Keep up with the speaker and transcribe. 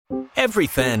Every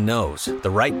fan knows the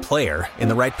right player in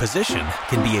the right position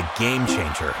can be a game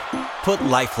changer. Put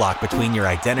LifeLock between your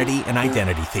identity and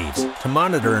identity thieves to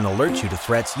monitor and alert you to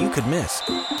threats you could miss.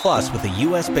 Plus, with a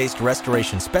U.S.-based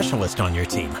restoration specialist on your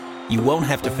team, you won't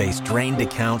have to face drained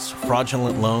accounts,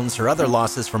 fraudulent loans, or other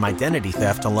losses from identity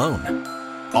theft alone.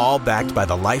 All backed by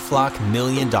the LifeLock $1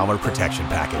 Million Protection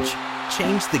Package.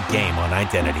 Change the game on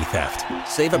identity theft.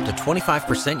 Save up to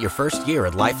 25% your first year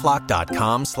at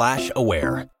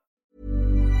LifeLock.com/aware.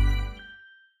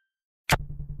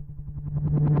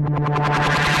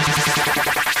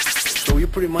 So you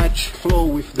pretty much flow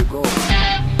with the goal. We're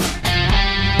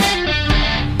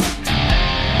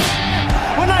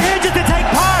not here just to take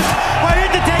part. We're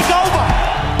here to take over.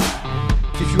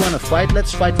 If you want to fight,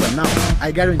 let's fight right now.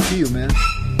 I guarantee you, man.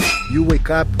 You wake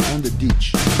up on the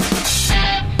ditch.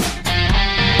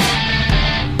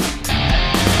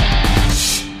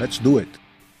 Let's do it.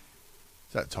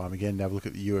 It's that time again to have a look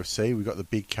at the UFC. We've got the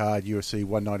big card, UFC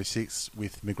 196,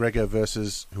 with McGregor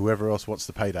versus whoever else wants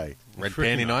the payday. Red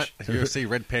Panty Night. UFC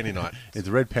Red Panty Night. It's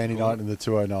Red Panty Night in the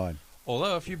 209.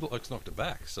 Although a few blokes knocked it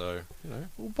back, so, you know.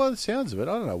 Well, by the sounds of it,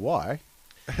 I don't know why.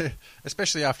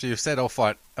 Especially after you've said I'll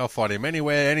fight him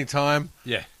anywhere, anytime.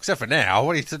 Yeah. Except for now.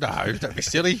 What do you to know? Don't be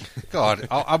silly. God,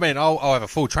 I'll have a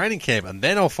full training camp and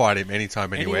then I'll fight him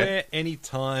anytime, anywhere. Anywhere,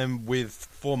 anytime, with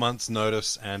 4 months'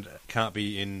 notice, and can't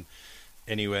be in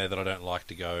anywhere that I don't like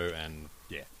to go, and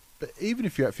yeah. But even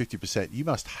if you're at 50%, you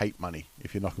must hate money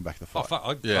if you're knocking back the fight. Oh, fuck,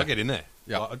 I get in there.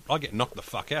 Yeah. I get knocked the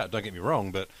fuck out, don't get me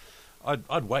wrong, but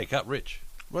I'd wake up rich.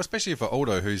 Well, especially for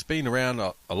Aldo, who's been around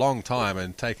a long time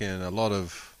and taken a lot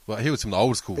of... Well, he was from the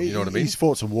old school, you know what I mean? He's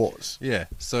fought some wars. Yeah,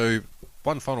 so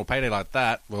one final payday like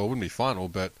that, well, it wouldn't be final,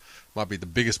 but might be the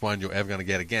biggest one you're ever going to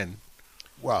get again.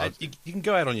 Well, You can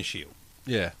go out on your shield.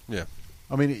 Yeah, yeah.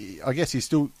 I mean, I guess he's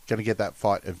still going to get that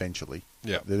fight eventually.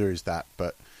 Yeah. There is that,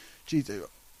 but, geez,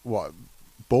 what,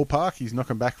 ballpark? He's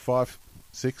knocking back 5,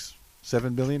 6,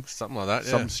 7 billion? Something like that, yeah.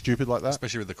 Something stupid like that?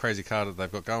 Especially with the crazy card that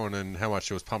they've got going and how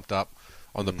much it was pumped up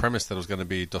on the premise that it was going to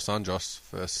be Dos Anjos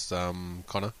versus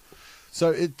Conor. So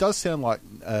it does sound like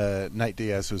Nate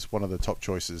Diaz was one of the top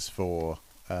choices for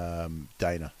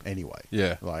Dana anyway.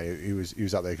 Yeah. Like he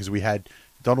was up there because we had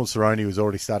Donald Cerrone was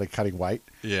already started cutting weight.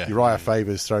 Yeah. Uriah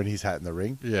Faber's thrown his hat in the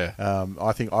ring. Yeah.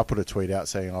 I think I put a tweet out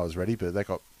saying I was ready, but that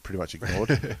got pretty much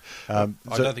ignored. I don't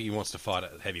think he wants to fight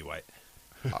at heavyweight.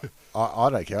 I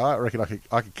don't care. I reckon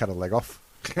I could cut a leg off.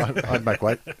 I'd make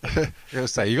weight. I gotta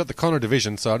say, you got the Conor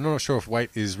division, so I'm not sure if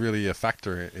weight is really a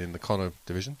factor in the Conor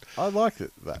division. I like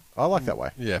that. I like that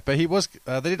way. Yeah, but he was.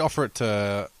 They did offer it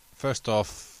to first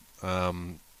off,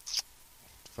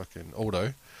 fucking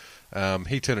Aldo.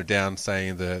 He turned it down,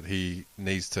 saying that he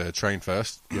needs to train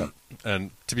first. Yep. And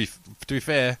to be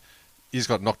fair, he's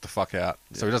got knocked the fuck out,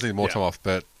 so he doesn't need more time off.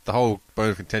 But the whole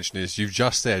bone of contention is you've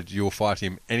just said you'll fight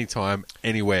him anytime,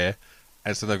 anywhere.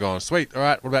 And so they're going, sweet, all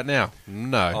right, what about now?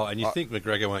 No. Oh, and you think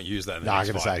McGregor won't use that in the No, I'm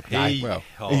next going to fight?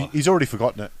 say, he's already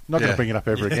forgotten it. Not going to bring it up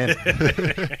ever again.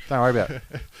 Don't worry about it.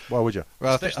 Why would you?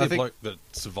 Well, especially a bloke that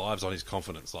survives on his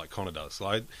confidence like Conor does.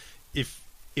 Like, if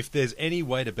there's any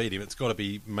way to beat him, it's got to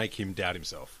be make him doubt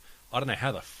himself. I don't know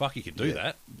how the fuck he could do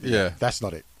that. Yeah. That's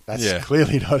not it. That's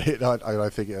clearly not it. I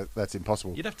don't think that's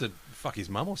impossible. You'd have to fuck his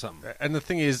mum or something. And the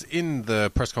thing is, in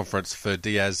the press conference for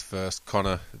Diaz versus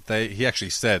Conor, he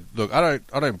actually said, "Look, I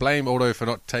don't blame Aldo for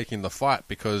not taking the fight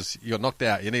because you got knocked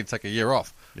out. You need to take a year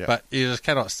off. Yeah. But you just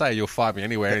cannot say you'll fight me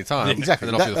anywhere, anytime. Exactly.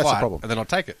 And then I'll do the That's the fight, problem. and then I'll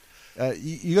take it.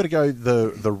 You got to go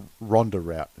the Ronda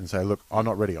route and say, look, I'm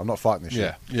not ready. I'm not fighting this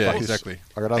shit. Yeah, Fuck this. exactly.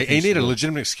 I got other He things needed to a do.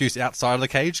 legitimate excuse outside of the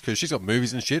cage because she's got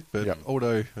movies and shit. But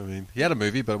Aldo, I mean, he had a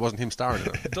movie, but it wasn't him starring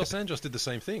in it. Dos Anjos did the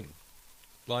same thing.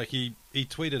 Like, he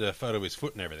tweeted a photo of his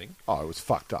foot and everything. Oh, it was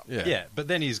fucked up. Yeah, but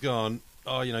then he's gone,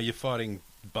 oh, you know, you're fighting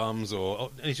bums,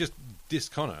 and he's just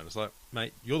dissed Conor. And it's like,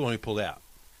 mate, you're the one who pulled out.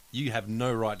 You have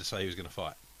no right to say he was going to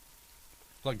fight.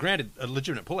 Like, granted, a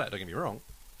legitimate pullout, don't get me wrong.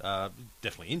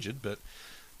 Definitely injured, but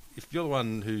if you're the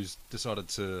one who's decided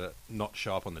to not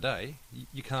show up on the day,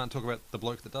 you can't talk about the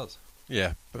bloke that does.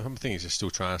 Yeah, but I think he's just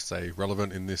still trying to stay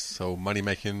relevant in this whole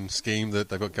money-making scheme that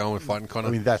they've got going with fighting Conor.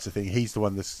 I mean, that's the thing. He's the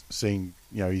one that's seeing,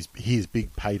 you know, his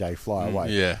big payday fly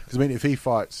away. Yeah. Because, I mean, if he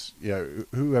fights, you know,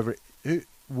 who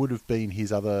would have been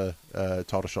his other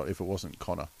title shot if it wasn't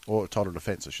Conor? Or title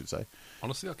defence, I should say.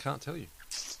 Honestly, I can't tell you.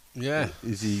 Yeah.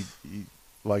 Is he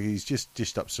Like, he's just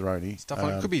dished up Cerrone. Stuff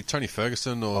like it could be Tony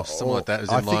Ferguson or someone Or- like that is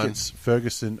I in think line. it's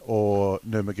Ferguson or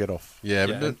Nurmagomedov. Yeah,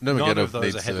 Yeah, but none Nurmagomedov of those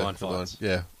needs are headline fights.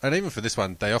 Yeah, and even for this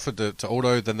one, they offered it to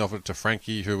Aldo, then they offered it to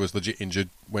Frankie, who was legit injured,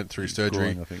 went through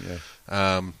surgery. Groin, I think,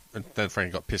 yeah. And then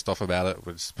Frankie got pissed off about it.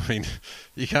 Which, I mean,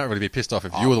 you can't really be pissed off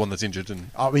if you're the one that's injured. And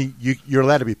I mean, you're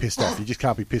allowed to be pissed off. You just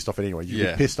can't be pissed off anyway. You Yeah.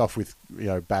 get pissed off with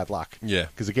bad luck. Yeah.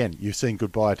 Because again, you're saying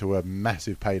goodbye to a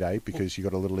massive payday because you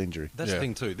got a little injury. That's Yeah. the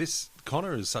thing too. This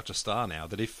Connor is such a star now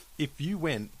that if you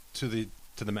went to the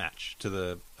match, to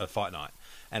the fight night,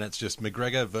 and it's just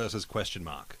McGregor versus question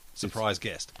mark surprise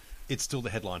guest, it's still the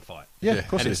headline fight. Yeah, Yeah. of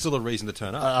course And it it's is. still a reason to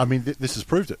turn up. I mean, this has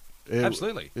proved it.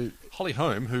 Absolutely. it- Holly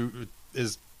Holm, who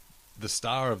is the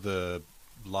star of the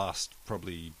last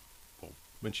probably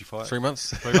when she fight 3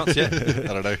 months. 3 months, yeah. I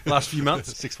don't know. Last few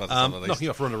months, 6 months, at least. knocking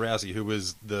off Ronda Rousey, who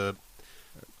was the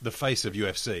face of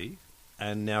UFC,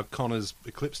 and now Connor's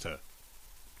eclipsed her.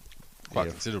 Quite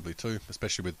Yeah. considerably too,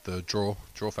 especially with the draw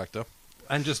factor.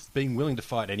 And just being willing to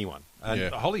fight anyone. And Yeah.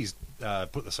 Holly's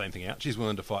put the same thing out. She's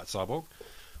willing to fight Cyborg,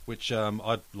 which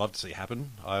I'd love to see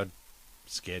happen. I'm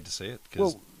scared to see it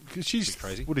because Well, because she's she's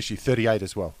crazy. What is she? 38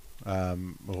 as well,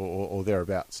 or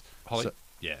thereabouts. Holly, So-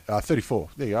 yeah, 34.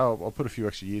 There you go. I'll put a few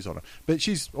extra years on her. But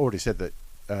she's already said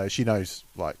that she knows,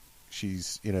 like,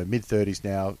 she's in her mid-30s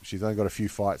now. She's only got a few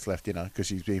fights left in her because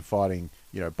she's been fighting,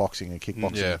 boxing and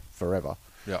kickboxing Yeah. forever.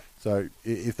 Yeah. So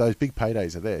if those big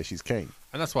paydays are there, she's keen.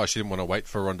 And that's why she didn't want to wait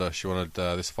for Ronda. She wanted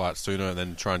this fight sooner and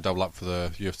then try and double up for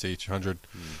the UFC 200.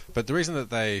 But the reason that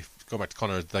they go back to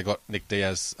Conor, they got Nate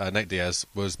Diaz,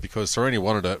 was because Cerrone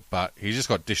wanted it, but he just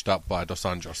got dished up by Dos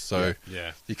Anjos. So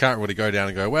Yeah. you can't really go down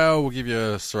and go, well, we'll give you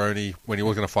Cerrone when he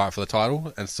was going to fight for the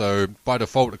title. And so by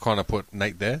default, it kind of put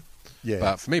Nate there. Yeah.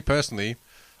 But for me personally,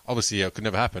 obviously it could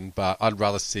never happen, but I'd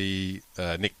rather see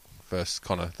Nick versus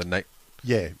Conor than Nate.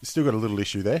 Yeah, still got a little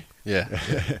issue there. Yeah.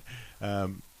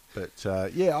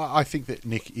 I think that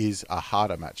Nick is a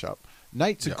harder matchup.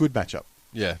 Nate's a Yeah. good matchup.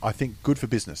 Yeah. I think good for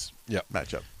business Yeah.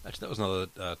 matchup. Actually, that was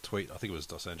another tweet. I think it was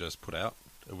Dos Anjos put out.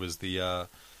 It was the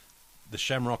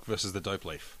Shamrock versus the Dope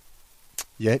Leaf.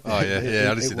 Yeah. Oh, yeah,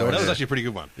 yeah, I did see that That one. was Yeah. actually a pretty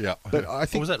good one. Yeah. But I Or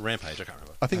think was that Rampage? I can't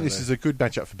remember. I think this is a good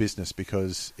matchup for business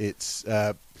because it's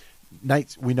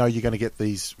Nate. We know you're going to get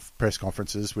these press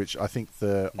conferences, which I think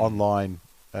the online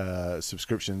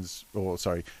subscriptions,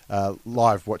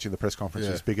 live watching the press conference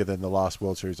Yeah. is bigger than the last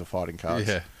World Series of Fighting cards.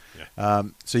 Yeah.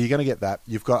 So you're going to get that.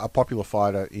 You've got a popular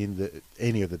fighter in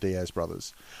any of the Diaz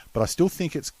brothers, but I still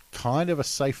think it's kind of a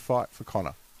safe fight for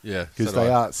Conor Yeah. because so do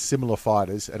they I. are similar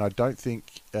fighters, and I don't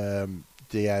think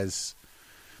Diaz.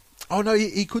 Oh no,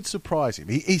 he could surprise him.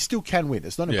 He still can win.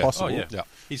 It's not Yeah. impossible. Oh yeah. Yeah.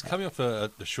 He's coming off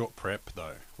a short prep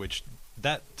though, which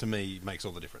that to me makes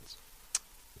all the difference.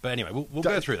 But anyway, we'll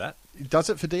go through that. Does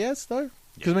it for Diaz though?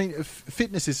 Because Yeah. I mean,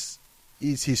 fitness is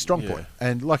his strong point,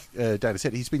 and like Dana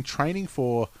said, he's been training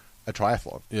for a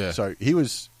triathlon. Yeah. So he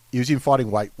was in fighting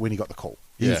weight when he got the call.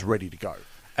 He Yeah. was ready to go.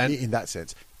 And- in that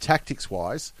sense, tactics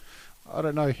wise, I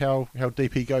don't know how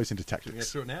deep he goes into Do you want to go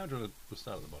tactics. through it now, or do you want to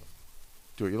start at the bottom?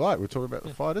 Do what you like. We're talking about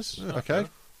the fighters. Yeah, Okay. okay.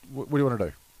 What do you want to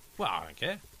do? Well, I don't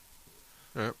care.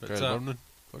 All right, But, go to the bottom then.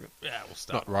 Fuck it. Yeah, we'll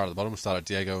start. Not right at the bottom. We'll start at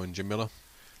Diego and Jim Miller.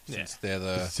 Since they're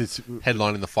the It's-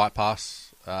 headline in the Fight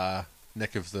Pass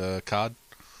neck of the card.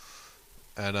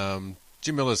 And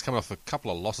Jim Miller's coming off a couple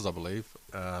of losses, I believe.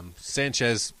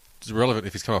 Sanchez is irrelevant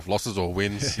if he's coming off losses or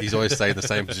wins. He's always stayed in the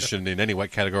same position in any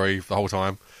weight category the whole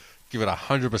time. Give it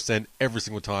 100% every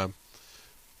single time.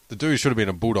 The dude should have been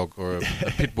a bulldog or a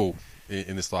pit bull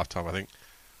in this lifetime, I think.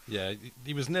 Yeah,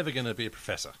 he was never going to be a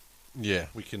professor. Yeah.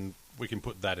 We can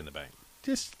put that in the bank.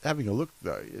 Just having a look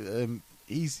though,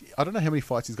 I don't know how many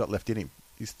fights he's got left in him.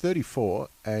 He's 34,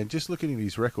 and just looking at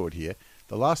his record here,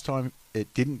 the last time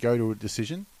it didn't go to a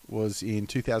decision was in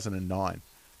 2009,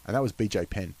 and that was BJ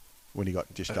Penn when he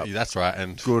got dished up. That's right.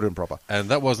 And Good and proper. And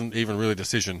that wasn't even really a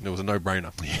decision. It was a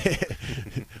no-brainer.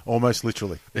 Almost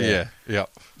literally. Yeah.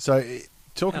 So,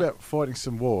 talk Yeah. about fighting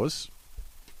some wars.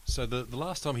 So the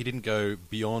last time he didn't go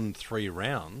beyond 3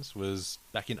 rounds was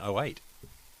back in 2008.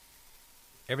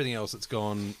 Everything else that's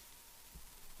gone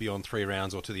beyond 3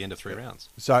 rounds or to the end of 3 rounds.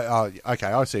 So, okay,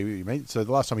 I see what you mean. So,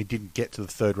 the last time he didn't get to the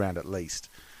third round at least.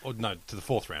 Or no, to the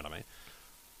 4th round, I mean.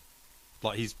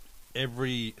 Like he's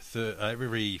every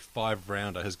 5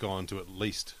 rounder has gone to at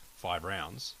least 5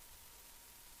 rounds.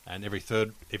 And every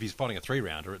third, if he's fighting a 3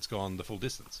 rounder, it's gone the full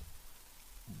distance.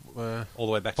 All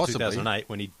the way back to Possibly. 2008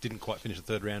 when he didn't quite finish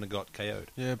the 3rd round and got KO'd.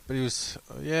 Yeah, but he was...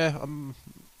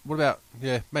 what about...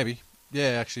 Yeah, maybe.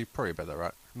 Yeah, actually, probably about that,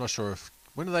 right? I'm not sure if...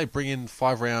 When do they bring in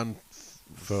 5-round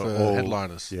for all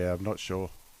headliners? Yeah, I'm not sure.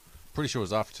 Pretty sure it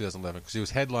was after 2011 because he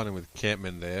was headlining with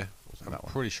Campman there. I'm that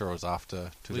one? pretty sure it was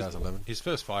after 2011. His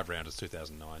first 5 rounders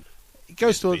 2009. It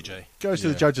goes to BJ. goes to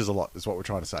the judges a lot, is what we're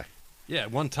trying to say. Yeah,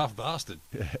 one tough bastard.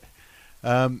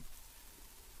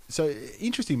 So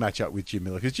interesting matchup with Jim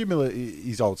Miller because Jim Miller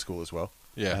is old school as well.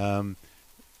 Yeah.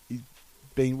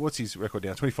 What's his record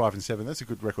now? 25-7. That's a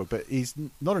good record, but he's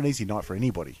not an easy night for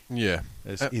anybody. Yeah.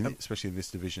 Especially in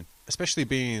this division. Especially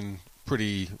being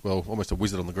pretty, well, almost a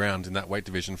wizard on the ground in that weight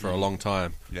division for a long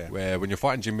time. Yeah. Where when you're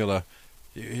fighting Jim Miller,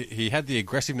 he had the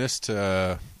aggressiveness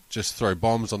to just throw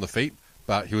bombs on the feet,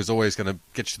 but he was always going to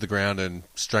get you to the ground and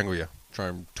strangle you, try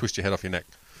and twist your head off your neck.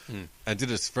 And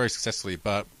did it very successfully,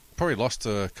 but probably lost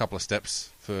a couple of steps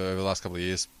for over the last couple of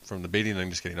years from the beating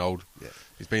and just getting old. Yeah.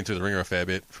 He's been through the ringer a fair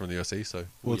bit from the UFC, so...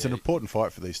 Well, it's an important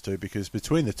fight for these two because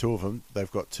between the two of them,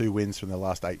 they've got 2 wins from their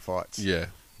last 8 fights. Yeah.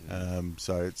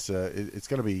 So it's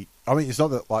going to be... I mean, it's not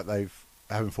that like they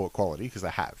haven't fought quality because they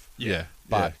have. Yeah.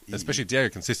 But especially Diego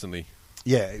consistently.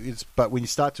 Yeah, but when you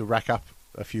start to rack up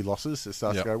a few losses, it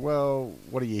starts Yep. to go, well,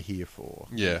 what are you here for?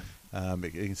 Yeah. You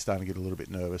can start to get a little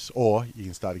bit nervous, or you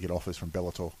can start to get offers from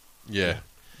Bellator. Yeah.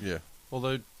 Yeah.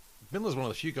 Although Miller's one of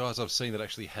the few guys I've seen that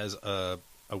actually has a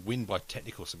win by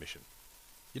technical submission.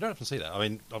 You don't often see that. I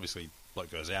mean, obviously, bloke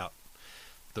goes out,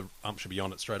 the ump should be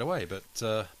on it straight away, but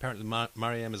apparently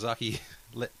Mari Yamazaki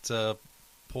let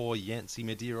poor Yancy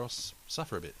Medeiros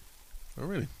suffer a bit. Oh,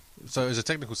 really? So it's a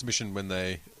technical submission when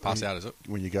they pass out, is it?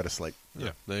 When you go to sleep.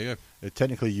 Yeah. There you go.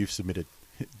 Technically, you've submitted.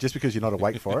 Just because you're not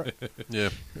awake for it. Yeah.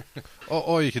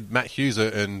 Or you could Matt Hughes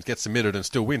it and get submitted and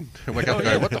still win. And wake up and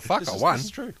go, what the fuck? I won. This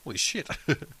is true. Holy shit.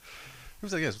 Who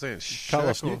was that against?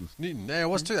 Carlos Newton. Yeah, it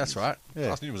was too. That's right. Yeah.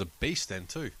 Carlos Newton was a beast then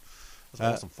too. It was an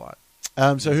awesome fight.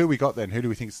 So who we got then? Who do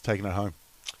we think is taking it home?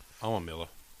 I want Miller.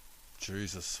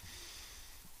 Jesus.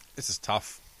 This is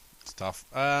tough. It's tough.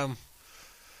 I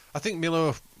think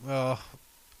Miller... I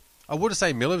would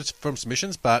say Miller from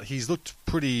submissions, but he's looked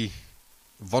pretty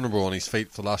vulnerable on his feet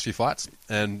for the last few fights,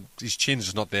 and his chin's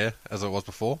just not there as it was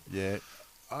before. Yeah.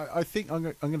 I think I'm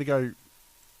going to go...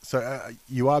 So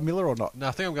you are Miller or not? No,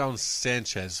 I think I'm going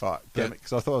Sanchez. Right, damn it,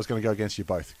 because I thought I was going to go against you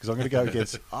both. Because I'm going to go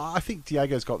against... I think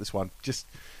Diego's got this one, just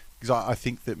because I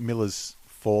think that Miller's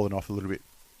fallen off a little bit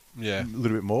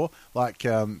more. Like,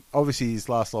 obviously, his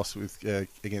last loss with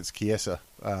against Chiesa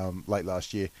late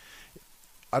last year.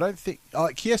 I don't think...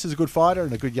 Chiesa's a good fighter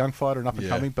and a good young fighter and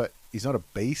up-and-coming, but he's not a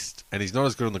beast. And he's not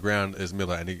as good on the ground as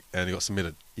Miller, and he got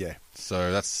submitted. Yeah.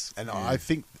 So that's... And I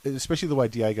think, especially the way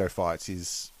Diego fights,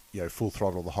 is full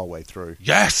throttle the whole way through.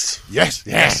 Yes! Yes!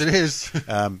 Yes, it is!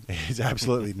 He's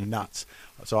absolutely nuts.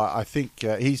 So I think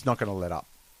he's not going to let up.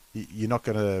 You're not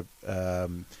going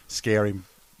to scare him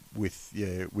with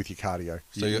your cardio.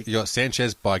 So you got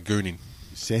Sanchez by gooning.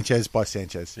 Sanchez by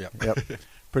Sanchez. Yep.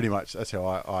 Pretty much. That's how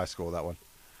I score that one.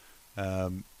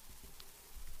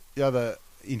 The other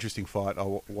interesting fight I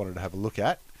wanted to have a look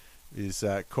at is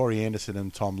Corey Anderson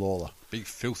and Tom Lawler. Big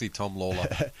filthy Tom Lawler.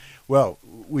 Well,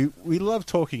 we love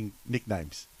talking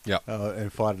nicknames Yep.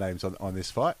 and fighter names on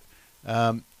this fight.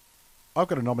 I've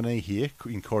got a nominee here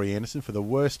in Corey Anderson for the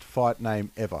worst fight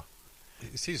name ever.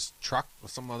 Is his truck or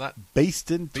something like that?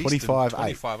 Beaston 25-8.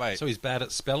 25-8. So he's bad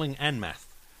at spelling and math.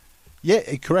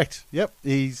 Yeah, correct. Yep,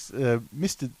 he's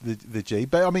missed the G.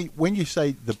 But, I mean, when you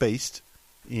say the Beast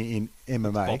in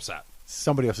MMA, Bob's that.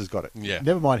 somebody else has got it. Yeah.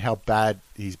 Never mind how bad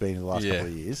he's been in the last couple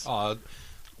of years.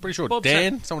 Pretty sure Bob's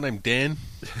Dan, someone named Dan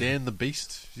the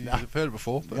Beast. You've heard it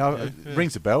before. But, It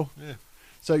rings a bell. Yeah.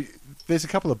 So there's a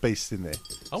couple of beasts in there.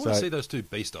 I want to see those two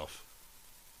beast off.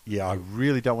 Yeah, I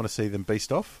really don't want to see them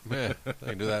beast off. Yeah, they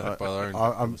can do that by their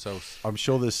own themselves. I'm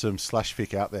sure there's some slash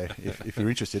fic out there. If you're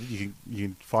interested, you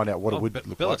can find out what it would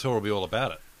look Bellator like. will be all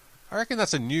about it. I reckon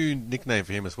that's a new nickname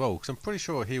for him as well, because I'm pretty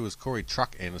sure he was Corey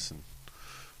Truck Anderson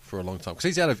for a long time. Because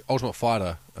he's out of Ultimate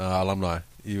Fighter alumni.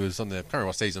 He was on the, I can't remember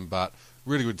what season, but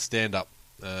really good stand-up.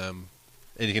 And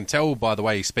you can tell by the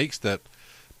way he speaks that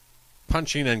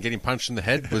punching and getting punched in the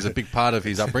head was a big part of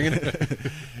his upbringing.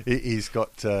 He's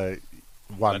got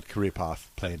one career path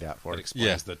planned out for That it.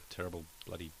 explains the terrible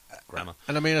bloody grammar.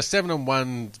 And I mean, a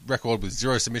 7-1 record with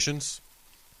 0 submissions.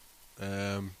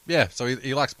 So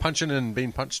he likes punching and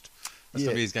being punched. That's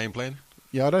going to be his game plan.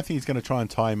 Yeah, I don't think he's going to try and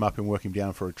tie him up and work him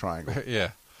down for a triangle.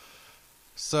 Yeah.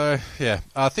 So,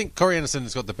 I think Corey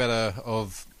Anderson's got the better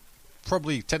of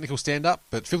probably technical stand-up,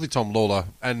 but filthy Tom Lawler.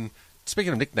 And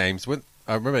speaking of nicknames,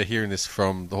 I remember hearing this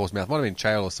from the horse's mouth. Might have been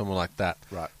Chael or someone like that.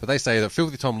 Right. But they say that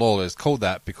filthy Tom Lawler is called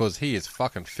that because he is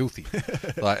fucking filthy.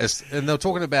 And they're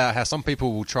talking about how some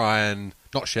people will try and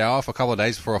not shower for a couple of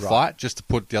days before a fight, just to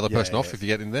put the other person off if you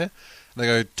get in there. And they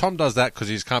go, Tom does that because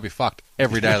he just can't be fucked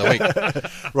every day of the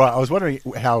week. Right, I was wondering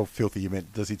how filthy you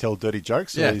meant. Does he tell dirty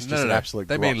jokes? Or he's just an absolute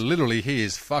They grot? mean literally he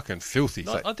is fucking filthy.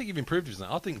 No, I think you've improved his name.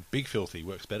 I think Big Filthy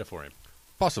works better for him.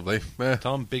 Possibly. Yeah.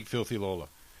 Tom Big Filthy Lawler.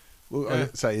 Well,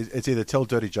 so it's either tell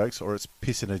dirty jokes or it's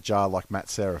piss in a jar like Matt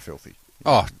Sarah filthy.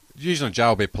 Oh, usually in jail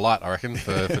will be polite, I reckon,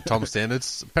 for Tom's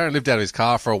standards. Apparently lived out of his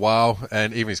car for a while,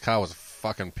 and even his car was a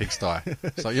fucking pigsty.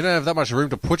 So you don't have that much room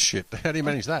to put shit. How do you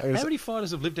manage that? How many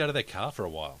fighters have lived out of their car for a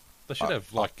while? They should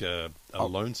have like a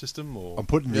loan system, or I'm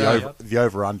putting the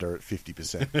over-under at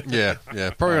 50%.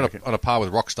 yeah. Probably on a par with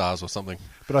rock stars or something.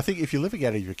 But I think if you're living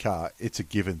out of your car, it's a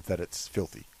given that it's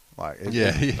filthy. Like, Oh,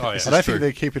 yeah. I don't think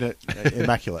they're keeping it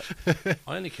immaculate.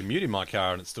 I only commute in my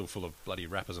car and it's still full of bloody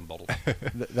wrappers and bottles.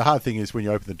 The hard thing is when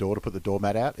you open the door to put the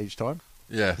doormat out each time.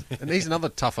 Yeah, and he's another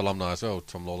tough alumni as well,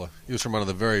 Tom Lawler. He was from one of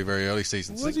the very, very early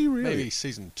seasons. Was he really? Maybe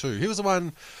season 2. He was the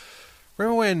one...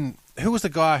 Remember when... Who was the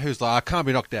guy who's like, I can't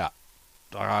be knocked out?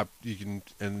 You can,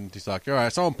 and he's like, all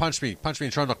right, someone punch me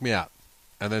and try and knock me out.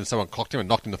 And then someone clocked him and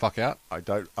knocked him the fuck out. I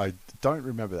don't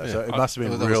remember that. Yeah. So it must have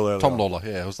been That real was early Tom on. Lawler,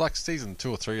 yeah. It was like season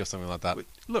 2 or 3 or something like that.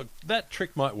 Look, that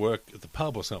trick might work at the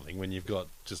pub or something when you've got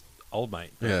just old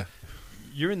mate. Yeah.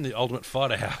 You're in the Ultimate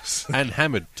Fighter house. And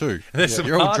hammered too. There's some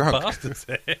You're all hard drunk. bastards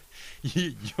there.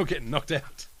 You're getting knocked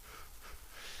out.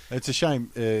 It's a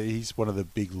shame. He's one of the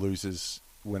big losers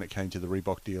when it came to the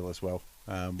Reebok deal as well.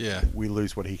 We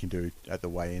lose what he can do at the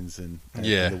weigh-ins and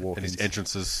the And walk-ins. his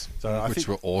entrances, So I which think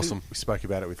were awesome. We spoke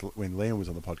about it when Liam was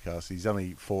on the podcast. He's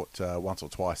only fought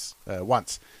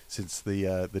once since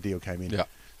the deal came in. Yeah.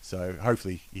 So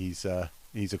hopefully he's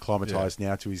acclimatized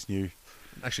now to his new.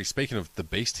 Actually, speaking of the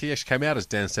Beast, he actually came out as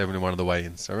Dan Severn in one of the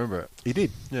weigh-ins. I remember it. He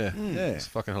did. Yeah. Yeah. It's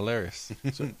fucking hilarious.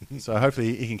 So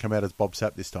hopefully he can come out as Bob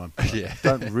Sapp this time. Yeah.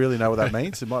 Don't really know what that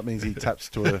means. It might mean he taps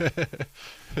to a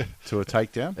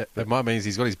takedown. It might mean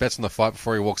he's got his bets on the fight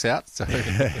before he walks out. So.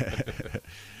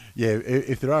 Yeah,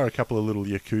 if there are a couple of little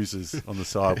yakuzas on the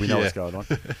side, we know what's going on.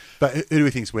 But who do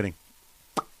we think's winning?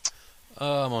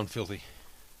 I'm on Filthy.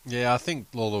 Yeah, I think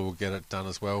Lawler will get it done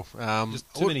as well.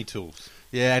 Just too many tools.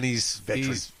 Yeah, and he's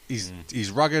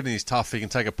rugged and he's tough. He can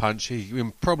take a punch. He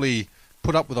can probably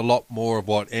put up with a lot more of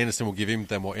what Anderson will give him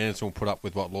than what Anderson will put up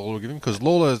with what Lawler will give him. Because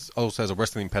Lawler also has a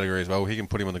wrestling pedigree as well. He can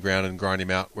put him on the ground and grind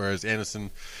him out, whereas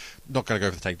Anderson not going to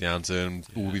go for the takedowns and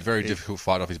will be very difficult to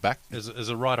fight off his back. As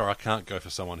a writer, I can't go for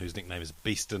someone whose nickname is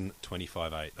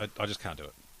Beaston258. I just can't do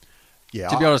it. Yeah,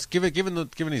 To be honest,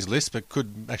 given his list, it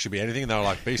could actually be anything. And they were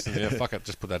like, Beast, and yeah, fuck it,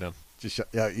 just put that down.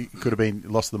 It could have been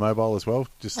Lost the Mobile as well.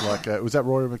 Just like was that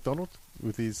Rory McDonald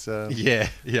with his Yeah.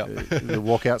 the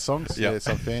walkout songs? Yeah.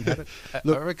 Some fan had it.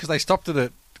 Look, because they stopped it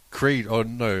at Creed, or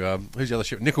no, who's the other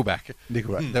shit? Nickelback.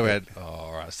 They went,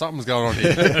 all right, something's going on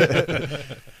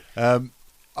here.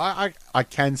 I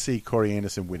can see Corey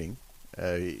Anderson winning,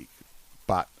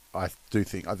 but I do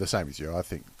think the same as you. I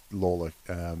think Lawler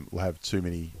will have too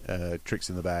many tricks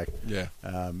in the bag. Yeah.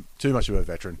 Too much of a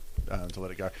veteran to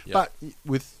let it go. Yeah. But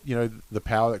with the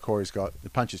power that Corey's got, the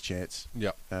puncher's chance.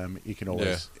 Yeah. He can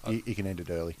always he can end it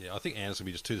early. Yeah, I think Anderson will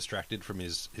be just too distracted from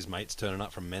his mates turning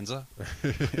up from Mensa.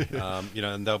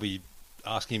 And they'll be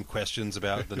asking him questions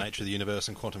about the nature of the universe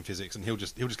and quantum physics, and he'll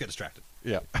just get distracted.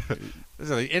 Yeah.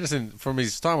 Anderson, from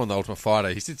his time on The Ultimate Fighter,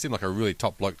 he did seem like a really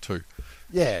top bloke too.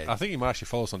 Yeah. I think he might actually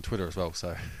follow us on Twitter as well.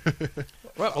 So,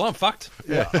 Well, I'm fucked.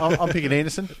 Yeah, I'm picking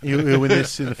Anderson. He'll win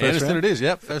this in the first Anderson round. it is.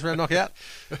 Yep, first round knockout.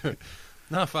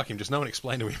 No, fuck him. Just no one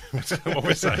explain to him what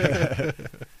we're saying.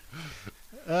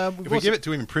 If we give it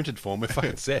to him in printed form, we're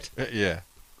fucking set. Yeah.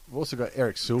 We've also got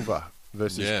Eric Silva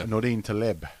versus Nordine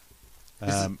Taleb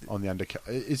on the undercard.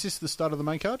 Is this the start of the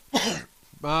main card?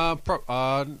 I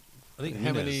think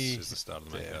how Nunez many is the start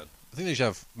of the main card. I think they should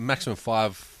have maximum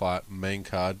 5 fight main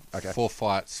card, Okay. 4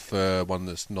 fights for one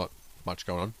that's not much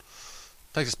going on.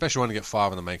 Takes a special one to get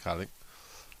 5 on the main card,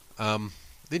 I think.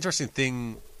 The interesting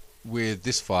thing with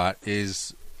this fight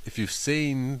is if you've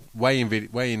seen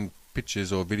weigh-in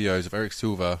pictures or videos of Eric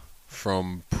Silva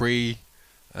from TRT?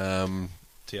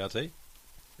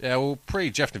 pre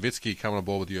Jeff Nowitzki coming on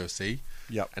board with the UFC,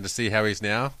 Yep. and to see how he's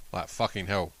now, like fucking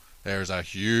hell, there is a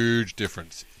huge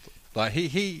difference. Like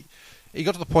he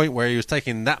got to the point where he was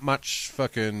taking that much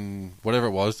fucking whatever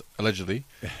it was, allegedly,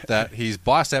 that his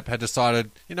bicep had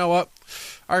decided, you know what,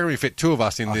 I reckon we fit 2 of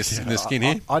us in this skin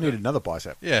here. I need another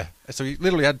bicep. Yeah, so he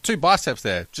literally had 2 biceps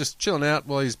there, just chilling out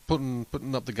while he's putting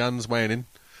up the guns, weighing in.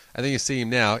 And then you see him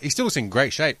now; he still looks in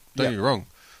great shape. Don't get me wrong,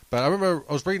 but I remember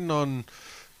I was reading on,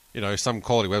 some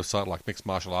quality website like Mixed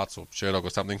Martial Arts or Sherdog or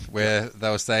something, where they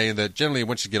were saying that generally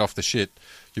once you get off the shit,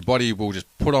 your body will just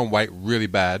put on weight really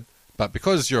bad, But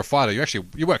because you're a fighter,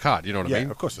 you work hard. You know what I Yeah,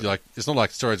 mean? of course. You're like, it's not like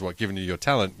steroids giving you your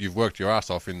talent. You've worked your ass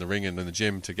off in the ring and in the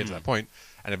gym to get to that point,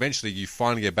 and eventually you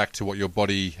finally get back to what your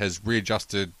body has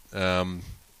readjusted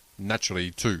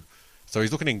naturally to. So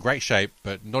he's looking in great shape,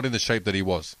 but not in the shape that he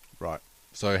was. Right.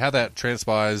 So how that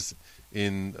transpires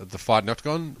in the fight in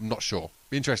Octagon, I'm not sure.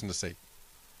 Be interesting to see.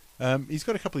 He's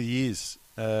got a couple of years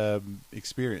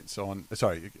experience on.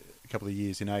 Sorry, a couple of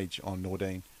years in age on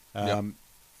Nordine.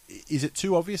 Is it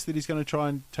too obvious that he's going to try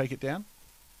and take it down?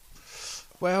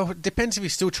 Well, it depends if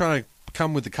he's still trying to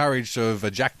come with the courage of a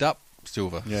jacked up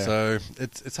Silva. Yeah. So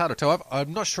it's hard to tell.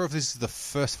 I'm not sure if this is the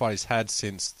first fight he's had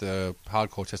since the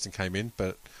hardcore testing came in,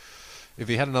 but if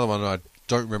he had another one, I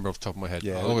don't remember off the top of my head.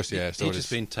 Yeah. August, yeah. So He's just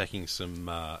been taking some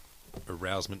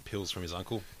arousement pills from his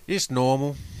uncle. It's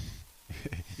normal.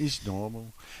 Is normal.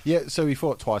 Yeah, so he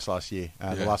fought twice last year.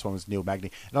 The last one was Neil Magny.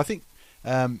 And I think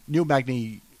Neil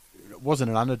Magny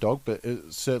wasn't an underdog, but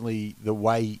certainly the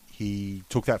way he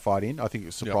took that fight in, I think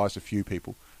it surprised a few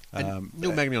people. And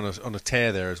Neil Magny on a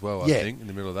tear there as well, I think, in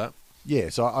the middle of that. Yeah,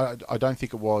 so I don't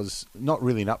think it was, not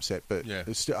really an upset, but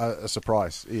it's a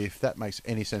surprise, if that makes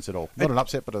any sense at all. Not an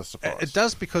upset, but a surprise. It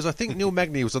does, because I think Neil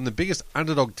Magny was on the biggest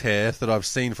underdog tear that I've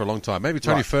seen for a long time. Maybe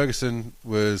Tony Ferguson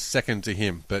was second to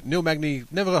him, but Neil Magny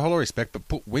never got a whole lot of respect, but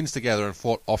put wins together and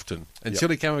fought often, until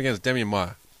he came up against Demian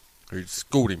Maia, who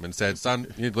schooled him and said,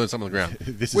 son, you need to learn something on the ground.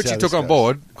 Which he took on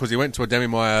board, because he went to a Demian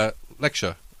Maia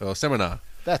lecture, or seminar.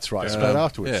 That's right, straight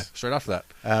afterwards. Yeah, straight after that.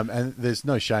 And there's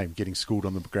no shame getting schooled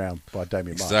on the ground by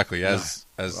Damian Maia. Exactly, as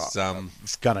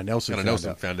Gunnar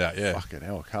Nelson found out, yeah. Fucking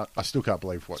hell, I still can't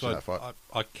believe watching that fight.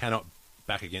 I cannot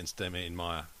back against Damian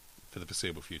Maia for the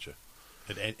foreseeable future.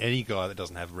 Any guy that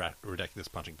doesn't have ridiculous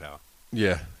punching power.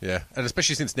 Yeah, yeah. And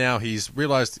especially since now he's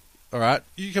realised, all right,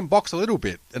 you can box a little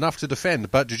bit, enough to defend,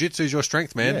 but jiu-jitsu is your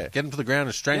strength, man. Yeah. Get him to the ground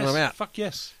and strangle him out. Fuck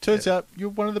yes. Turns out you're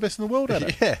one of the best in the world at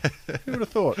it. Yeah. Who would have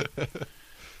thought?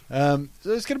 So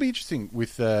it's going to be interesting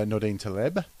with Nordine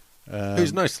Taleb.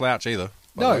 Who's no slouch either.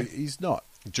 No, he's not.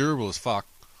 Durable as fuck.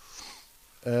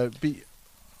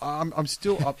 I'm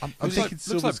still. I'm thinking Looks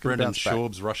Silva's like going to Brendan bounce back.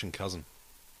 Schaub's Russian cousin.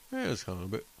 Yeah, it's kind of a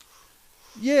bit.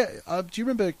 Yeah. Do you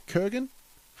remember Kurgan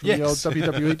from the old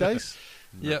WWE days?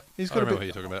 Yeah, He's I got a remember bit, who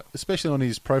you're talking about. especially on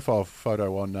his profile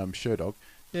photo on Sherdog.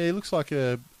 Yeah, he looks like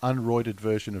a unroided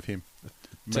version of him.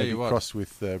 Tell Maybe you what. crossed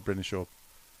with Brendan Schaub.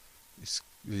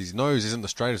 His nose isn't the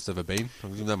straightest it's ever been.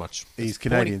 I'll give him that much. He's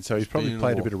Canadian, so he's probably been in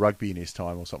played a war. bit of rugby in his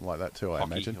time or something like that too, I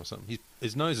Hockey imagine. or something.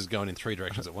 His nose is going in three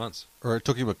directions at once. Or it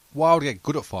took him a while to get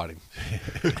good at fighting.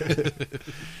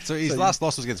 So his last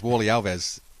loss was against Wally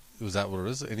Alves. Was that what it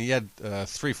is? And he had a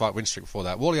 3-fight win streak before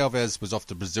that. Wally Alves was off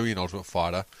the Brazilian Ultimate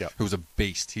Fighter, who was a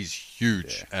beast. He's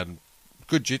huge and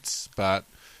good jits, but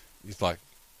he's like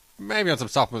maybe on some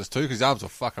supplements too, because his arms were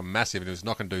fucking massive and he was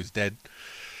knocking dudes dead.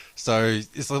 So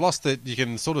it's a loss that you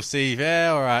can sort of see,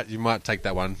 all right, you might take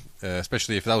that one,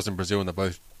 especially if that was in Brazil and they're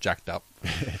both jacked up.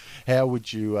 How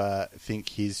would you think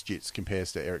his jits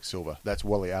compares to Eric Silva? That's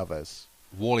Wally Alves.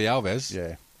 Wally Alves?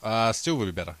 Yeah. Still would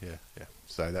be better, yeah.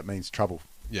 So that means trouble.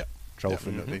 Yeah. Trouble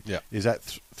for Nordine. Yeah. Is that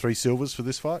 3 silvers for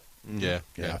this fight? Yeah,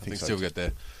 I I think so still too. get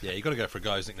there. Yeah, you got to go for a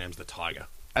guy whose nickname's the Tiger.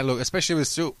 And look, especially with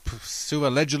Silva,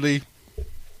 allegedly,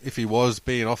 if he was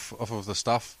being off of the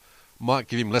stuff, might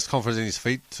give him less confidence in his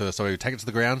feet, so he would take it to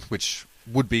the ground, which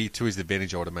would be to his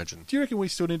advantage, I would imagine. Do you reckon we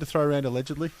still need to throw around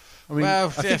allegedly? I mean, Well,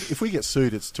 I think if we get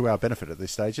sued, it's to our benefit at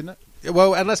this stage, isn't it? Yeah,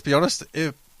 well, and let's be honest,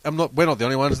 we're not the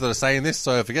only ones that are saying this,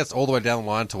 so if it gets all the way down the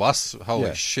line to us,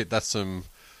 holy shit, that's some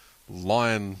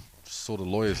lion sort of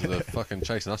lawyers that are fucking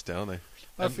chasing us down, aren't they?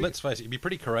 And let's face it, you'd be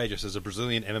pretty courageous as a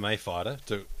Brazilian MMA fighter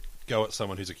to go at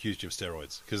someone who's accused you of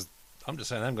steroids. Because I'm just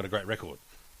saying they haven't got a great record.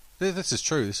 This is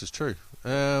true.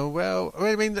 Well,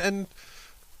 I mean, and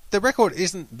the record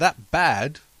isn't that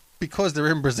bad because they're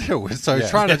in Brazil. So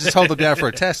trying to just hold them down for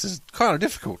a test is kind of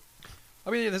difficult. I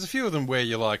mean, there's a few of them where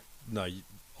you're like, no,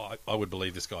 I would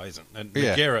believe this guy isn't. And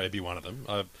Nogueira would be one of them.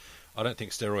 I don't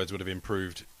think steroids would have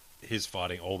improved his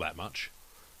fighting all that much.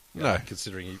 No.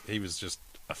 Considering he was just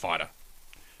a fighter.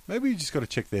 Maybe you just got to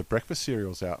check their breakfast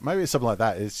cereals out. Maybe it's something like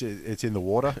that. It's in the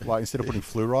water. Like instead of putting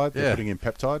fluoride, they're putting in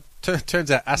peptide.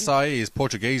 Turns out acai is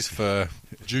Portuguese for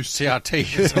juice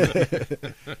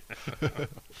TRT.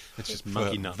 It's just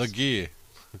monkey nuts. The gear.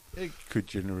 It could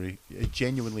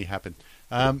genuinely happen.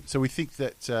 So we think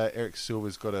that Eric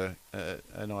Silva's got a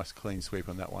nice clean sweep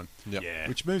on that one. Yep. Yeah.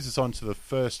 Which moves us on to the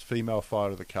first female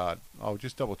fighter of the card. I'll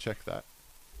just double check that.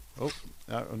 Oh,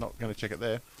 no, I'm not going to check it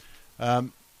there.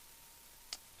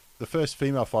 The first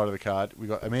female fighter of the card, we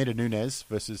got Amanda Nunes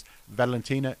versus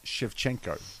Valentina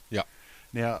Shevchenko. Yeah.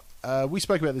 Now, we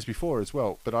spoke about this before as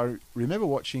well, but I remember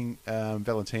watching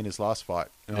Valentina's last fight,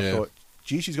 and I thought,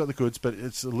 gee, she's got the goods, but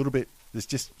it's a little bit, there's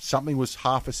just something was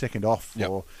half a second off,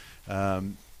 or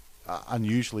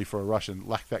unusually for a Russian,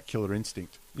 lacked that killer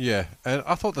instinct. Yeah, and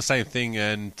I thought the same thing,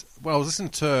 and, well, I was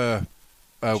listening to...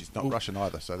 she's not Russian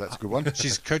either, so that's a good one.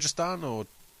 She's Kyrgyzstan or...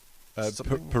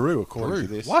 Peru, according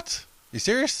to this. What? You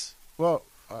serious? Well,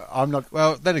 I'm not...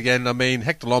 Well, then again, I mean,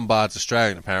 Hector Lombard's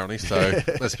Australian, apparently, so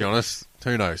let's be honest,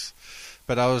 who knows?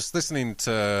 But I was listening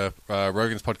to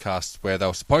Rogan's podcast where they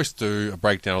were supposed to do a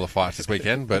breakdown of the fights this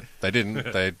weekend, but they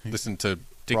didn't. They listened to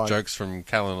dick jokes from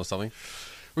Callan or something,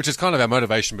 which is kind of our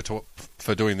motivation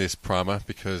for doing this primer,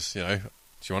 because, you know,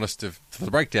 to be honest, for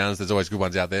the breakdowns, there's always good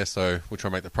ones out there, so we'll try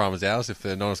and make the primers ours if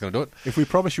no one's going to do it. If we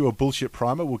promise you a bullshit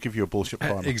primer, we'll give you a bullshit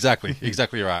primer.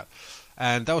 Exactly right.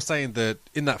 And they were saying that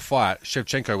in that fight,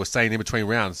 Shevchenko was saying in between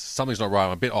rounds, something's not right,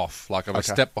 I'm a bit off, like I'm a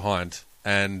step behind.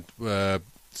 And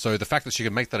so the fact that she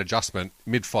could make that adjustment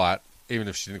mid-fight, even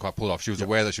if she didn't quite pull it off, she was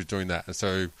aware that she was doing that. And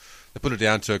so they put it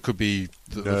down to it could be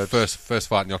the first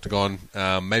fight in the octagon,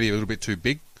 maybe a little bit too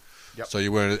big, so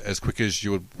you weren't as quick as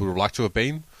you would have liked to have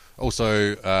been.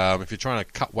 Also, if you're trying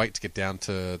to cut weight to get down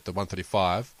to the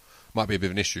 135, might be a bit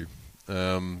of an issue.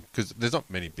 Because there's not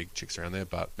many big chicks around there,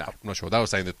 but I'm not sure. They were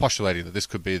saying that postulating that this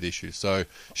could be the issue. So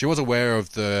she was aware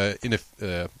of the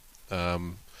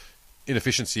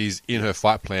inefficiencies in her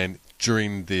fight plan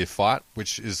during the fight,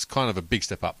 which is kind of a big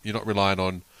step up. You're not relying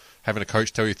on having a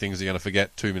coach tell you things you're going to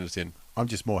forget 2 minutes in. I'm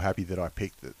just more happy that I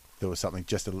picked that there was something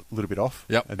just a little bit off.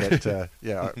 Yep. And that,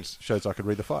 it shows I could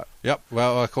read the fight. Yep.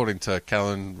 Well, according to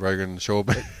Callan, Rogan, Shaw.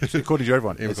 According to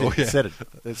everyone.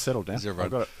 It's settled now.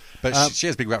 I've got it. But she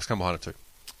has big raps come behind her too.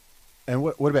 And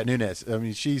what about Nunes? I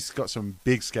mean, she's got some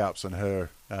big scalps on her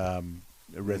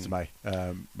resume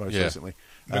most recently.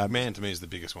 McMahon to me is the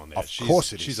biggest one there. Of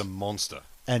course it is. She's a monster.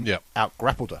 And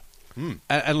out-grappled her.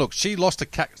 And look, she lost to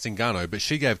Kat Zingano, but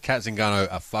she gave Kat Zingano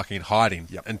a fucking hiding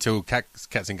until Kat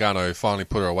Zingano finally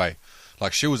put her away.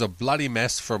 Like, she was a bloody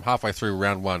mess from halfway through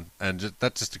round one, and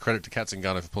that's just a credit to Kat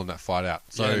Zingano for pulling that fight out.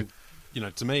 So,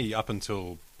 to me, up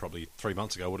until probably 3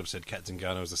 months ago, I would have said Kat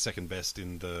Zingano was the second best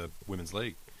in the women's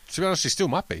league. To be honest, she still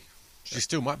might be. I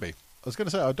was going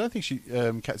to say, I don't think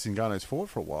Kat Zingano's fought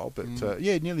for a while, but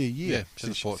nearly a year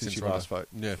since she last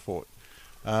fought.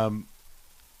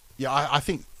 I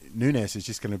think Nunes is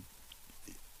just going to...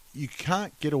 You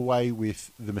can't get away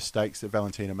with the mistakes that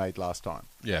Valentina made last time.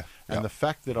 Yeah. And the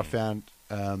fact that I found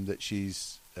that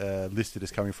she's listed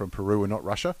as coming from Peru and not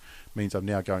Russia means I'm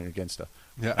now going against her.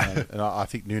 Yeah. And I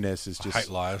think Nunes is just... I hate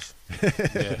liars.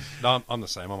 No, I'm the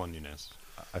same. I'm on Nunes.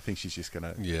 I think she's just going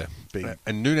to be...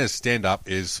 And Nunes' stand-up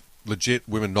is legit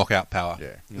women knockout power.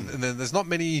 Yeah. And then there's not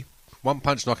many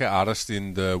one-punch knockout artists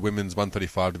in the women's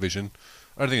 135 division.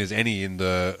 I don't think there's any in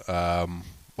the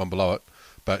one below it,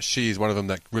 but she's one of them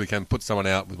that really can put someone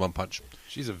out with one punch.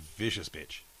 She's a vicious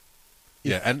bitch.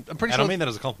 Yeah, and I'm pretty sure... And I mean that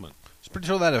as a compliment. I'm pretty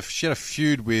sure that she had a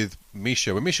feud with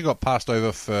Misha. When Misha got passed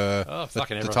over for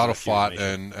the title fight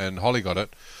and Holly got it,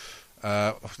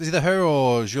 either her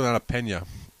or Juliana Pena,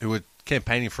 who were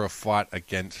campaigning for a fight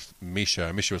against Misha.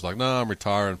 And Misha was like, no, I'm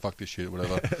retiring, fuck this shit,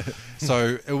 whatever.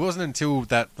 So it wasn't until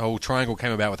that whole triangle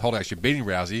came about with Holly actually beating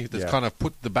Rousey that kind of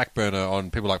put the back burner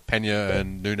on people like Pena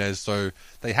and Nunes. So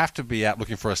they have to be out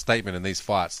looking for a statement in these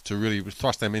fights to really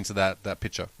thrust them into that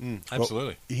picture.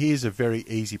 Absolutely. Well, here's a very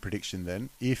easy prediction then.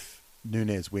 If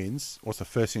Nunes wins, what's the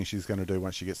first thing she's going to do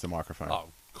once she gets the microphone? Oh,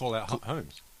 call out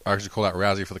Holmes. I actually call out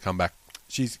Rousey for the comeback.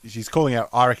 She's calling out...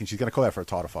 I reckon she's going to call out for a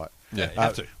title fight. Yeah, you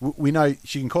have to. We know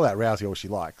she can call out Rousey all she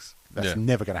likes. That's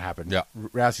never going to happen. Yeah.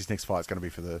 Rousey's next fight is going to be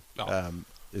for the...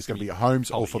 it's going to be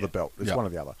Holmes or for the belt. It's one or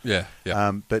the other. Yeah.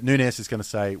 But Nunes is going to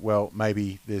say, well,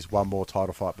 maybe there's one more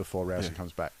title fight before Rousey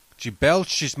comes back. She belts,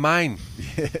 she's mine.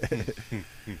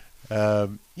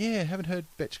 Haven't heard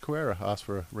Betch Carrera ask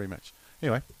for a rematch.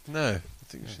 Anyway. No. I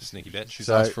think she's sneaky Betch. She's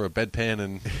asked for a bedpan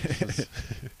and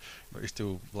he's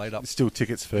still laid up. Still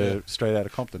tickets for Straight Outta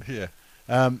Compton. Yeah.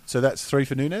 So that's 3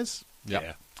 for Nunes?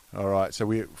 Yeah. All right, so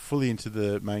we're fully into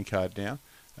the main card now.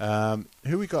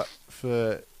 Who we got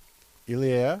for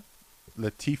Ilia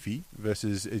Latifi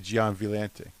versus Gian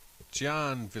Villante?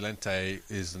 Gian Villante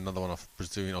is another one off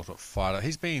Brazilian Ultimate Fighter.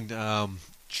 He's been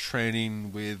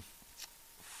training with...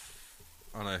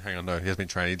 Oh, no, hang on, no, he has been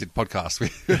training. He did podcasts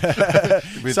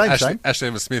with Ashley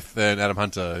Emma Smith and Adam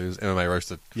Hunter, who's MMA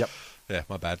roasted. Yep. Yeah,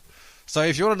 my bad. So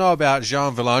if you want to know about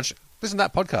Gian Villante, listen to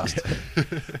that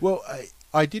podcast. Well,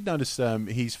 I did notice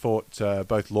he's fought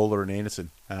both Lawler and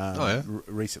Anderson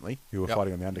recently, who were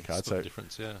fighting on the undercard. So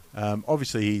difference,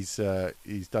 obviously he's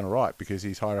done all right because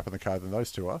he's higher up on the card than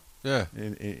those two are. Yeah.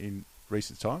 In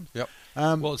recent times. Yep.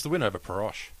 Well, it's the win over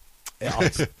Parosh.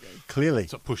 Clearly,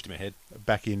 So it pushed him ahead.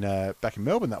 back in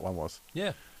Melbourne, that one was.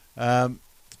 Yeah.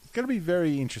 It's going to be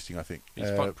very interesting, I think. He's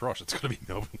fighting Parosh. It's got to be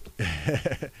Melbourne.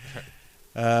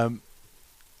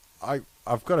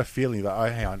 I've got a feeling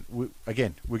that hang on. We're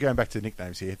going back to the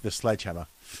nicknames here. The Sledgehammer,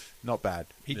 not bad.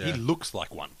 He looks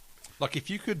like one. Like if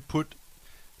you could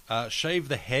shave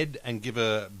the head and give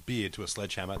a beard to a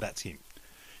Sledgehammer, that's him.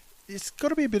 It's got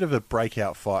to be a bit of a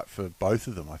breakout fight for both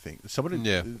of them, I think.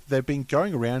 They've been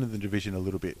going around in the division a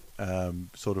little bit,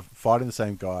 sort of fighting the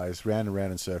same guys, round and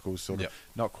round in circles, sort of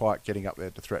not quite getting up there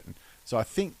to threaten. So I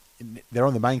think they're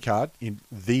on the main card in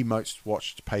the most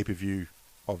watched pay-per-view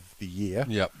of the year.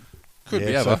 Yep. Could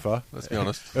be so ever. far. Let's be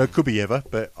honest. It could be ever,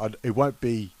 but it won't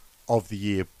be of the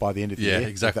year by the end of the year.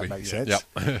 Exactly. If that makes sense. Yep.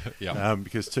 Yep.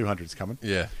 Because 200's coming.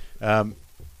 Yeah.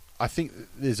 I think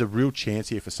there's a real chance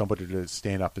here for somebody to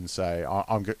stand up and say,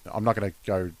 I'm not going to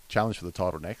go challenge for the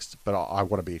title next, but I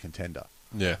want to be a contender.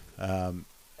 Yeah.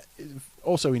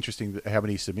 Also interesting how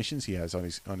many submissions he has on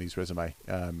his resume,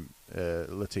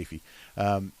 Latifi.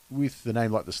 With the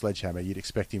name like the Sledgehammer, you'd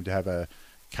expect him to have a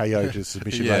KO to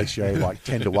submission ratio like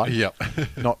 10 to 1, Yep.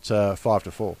 not 5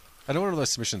 to 4. I know what all those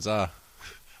submissions are.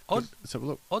 Odd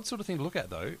Look, sort of thing to look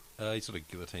at, though. He's sort of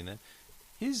guillotine there.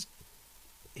 His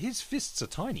fists are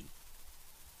tiny.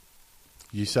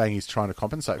 you saying he's trying to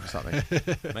compensate for something?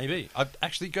 Maybe. I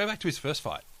actually go back to his first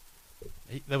fight.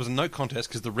 There was no contest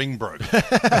because the ring broke.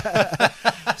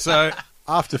 So,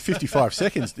 After 55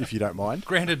 seconds, if you don't mind.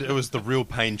 granted, it was the real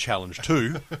pain challenge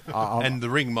too, and the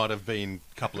ring might have been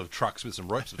a couple of trucks with some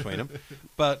ropes between them,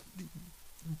 but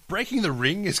breaking the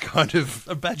ring is kind of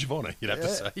a badge of honour, you'd have to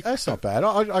say. That's not bad.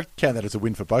 I count that as a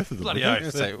win for both of them. Bloody wouldn't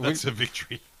oath, say, that's a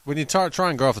victory. When you try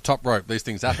and go off the top rope, these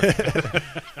things happen.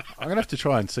 I'm going to have to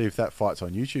try and see if that fight's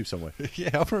on YouTube somewhere. Yeah,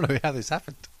 I want to know how this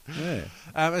happened. Yeah.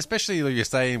 Especially like you're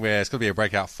saying where it's going to be a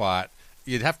breakout fight.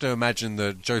 You'd have to imagine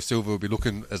that Joe Silva would be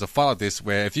looking as a fight like this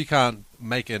where if you can't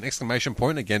make an exclamation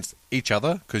point against each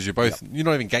other, because you're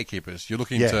not even gatekeepers, you're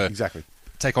looking to exactly.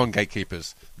 take on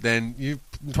gatekeepers, then you're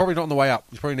probably not on the way up.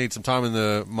 You probably need some time in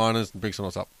the minors and bring someone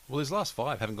else up. Well, his last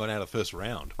 5 haven't gone out of the first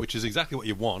round, which is exactly what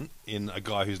you want in a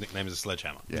guy whose nickname is a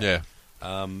Sledgehammer. Yeah.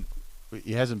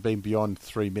 He hasn't been beyond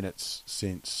 3 minutes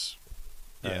since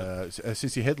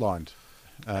he headlined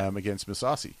against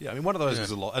Masashi. Yeah, I mean, one of those was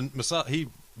a lot. And he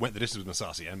went the distance with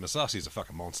Masashi, and Masashi is a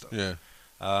fucking monster. Yeah.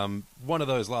 One of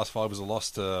those last 5 was a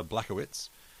loss to Blackowitz.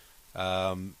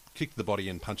 Kicked the body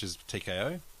and punches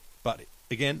TKO. But,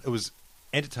 again, it was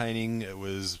entertaining. It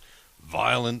was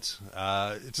violent.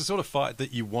 It's a sort of fight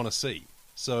that you want to see.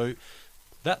 So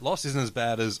that loss isn't as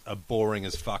bad as a boring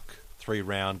as fuck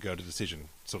 3-round go to decision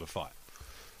sort of fight.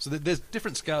 So there's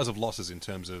different scales of losses in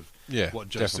terms of what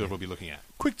Joe Silva will be looking at.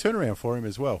 Quick turnaround for him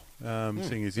as well,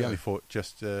 seeing as he only fought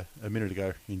just a minute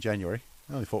ago in January.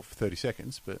 Only fought for 30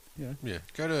 seconds, but, you know. Yeah.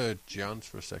 Go to Giants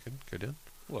for a second. Go down.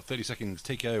 Well, 30 seconds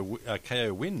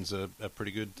KO wins are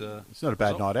pretty good. It's not a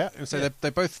bad result. night out. And so they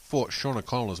both fought Sean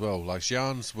O'Connell as well. Like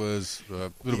Giants was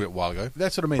a little bit while ago.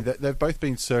 That's what I mean. They've both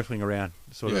been circling around,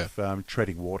 sort of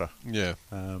treading water. Yeah.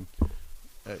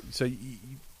 So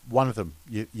one of them,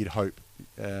 you'd hope,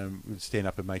 would stand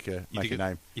up and make a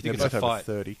name. You think They're it's both a over fight,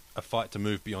 30. a fight to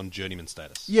move beyond journeyman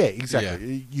status? Yeah,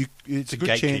 exactly. It's a good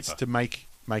gatekeeper. chance to make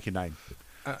a name.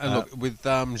 And look, with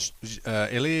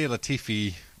Elia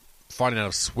Latifi fighting out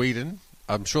of Sweden,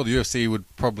 I'm sure the UFC would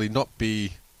probably not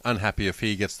be unhappy if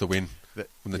he gets the win when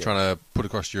they're trying to put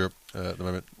across Europe at the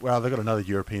moment. Well, they've got another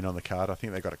European on the card. I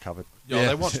think they've got it covered. Yeah,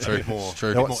 they want a bit more.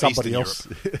 True. They want more somebody Eastern else.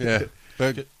 Yeah,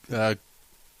 but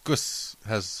Gus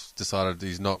has decided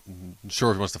he's not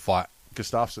sure if he wants to fight.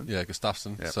 Gustafsson. Yeah,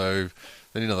 Gustafsson. Yep. So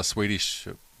they need another Swedish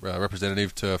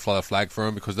representative to fly the flag for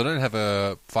him because they don't have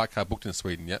a fight card booked in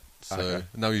Sweden yet. So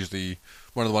and they're usually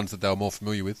one of the ones that they're more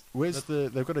familiar with.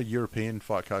 They've got a European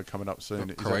fight card coming up soon.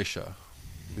 Croatia.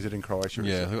 Is it in Croatia?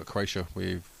 Yeah, they've got Croatia.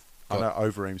 I know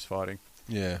Overeem's fighting.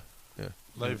 Yeah.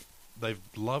 They've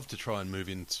loved to try and move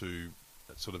into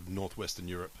sort of northwestern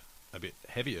Europe a bit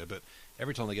heavier, but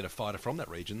every time they get a fighter from that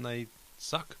region, they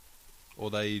suck,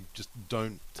 or they just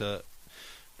don't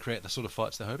create the sort of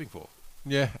fights they're hoping for.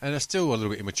 Yeah, and they're still a little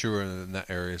bit immature in that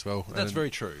area as well. That's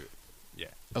very true. Yeah,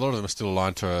 a lot of them are still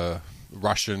aligned to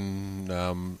Russian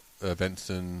events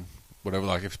and whatever.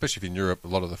 Like, especially in Europe, a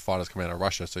lot of the fighters come out of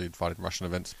Russia, so you'd fight in Russian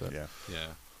events. But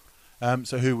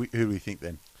So who do we think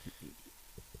then?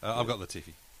 I've got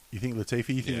Latifi. You think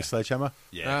Latifi? You think the Sledgehammer?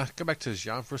 Yeah. Go back to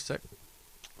Jean for a sec.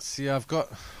 See, I was going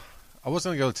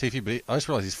to go Latifi, but I just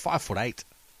realised he's 5'8",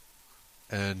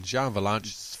 and Jean Valanche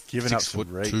is Giving up some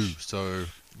 6'2", reach. so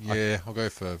Yeah, I'll go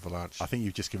for Valanche. I think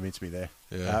you've just convinced me there.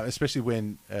 Yeah. Especially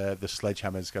when the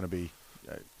sledgehammer is going to be.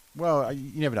 Well,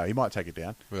 you never know. He might take it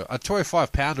down. Well, a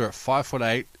 25-pounder at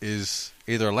 5'8" is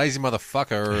either a lazy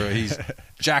motherfucker or he's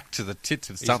jacked to the tits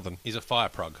with something. He's a fire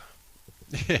prog.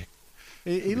 Yeah,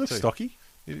 He looks too. stocky.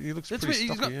 he looks That's pretty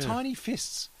weird. He's stocky. got Yeah. tiny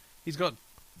fists. He's got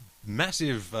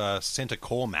massive centre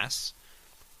core mass,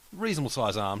 reasonable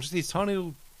size arms, just these tiny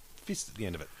little fists at the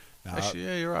end of it. No, Actually,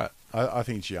 yeah, you're right. I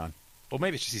think it's Gian. Or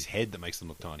maybe it's just his head that makes them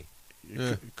look tiny.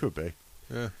 Yeah. Could be.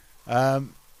 Yeah.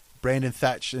 Brandon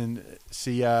Thatch and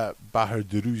Sia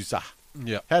Bahadouza.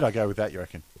 Yeah. How'd I go with that, you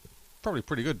reckon? Probably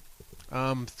pretty good.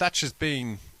 Thatch has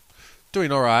been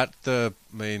doing all right.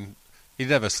 He did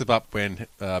have a slip up when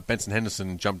Benson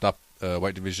Henderson jumped up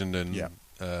weight division and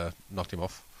knocked him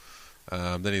off.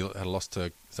 Then he had a loss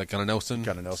to Gunnar Nelson.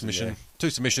 Gunnar Nelson, submission. yeah. 2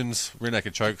 submissions, rear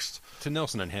naked chokes. To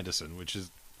Nelson and Henderson, which is,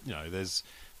 there's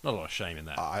not a lot of shame in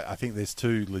that. I think there's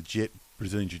 2 legit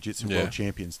Brazilian Jiu-Jitsu Yeah. world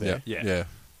champions there. Yeah.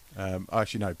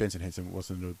 Actually, no, Benson Henderson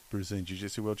wasn't a Brazilian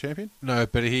Jiu-Jitsu world champion. No,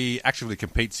 but he actively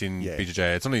competes in Yeah.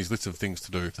 BJJ. It's on his list of things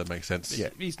to do, if that makes sense. Yeah.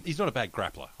 He's not a bad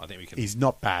grappler. I think we can. He's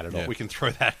not bad at all. We can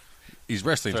throw that. His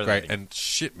wrestling's Throw great, that in. and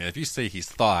shit, man, if you see his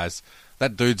thighs,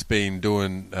 that dude's been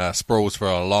doing sprawls for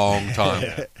a long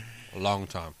time. A long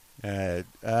time.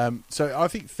 So I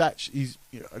think Thatch, he's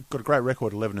got a great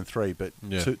record, 11-3, but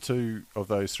Yeah. two of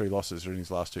those 3 losses are in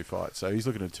his last 2 fights. So he's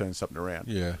looking to turn something around.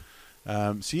 Yeah.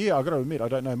 I've got to admit, I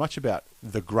don't know much about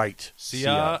the great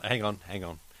Sia, hang on. I'm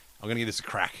going to give this a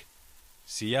crack.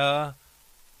 Sia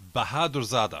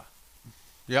Bahadurzada.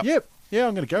 Yep. Yep. Yeah,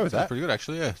 I'm going to go with That's that. pretty good,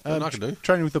 actually, yeah. I can do.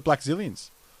 Training with the Black Zillions.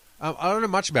 I don't know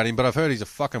much about him, but I've heard he's a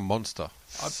fucking monster.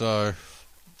 So,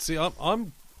 See,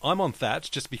 I'm on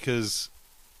Thatch just because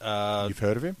You've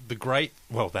heard of him? the great,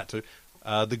 well, that too.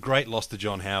 The great lost to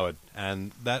John Howard,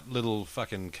 and that little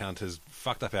fucking cunt has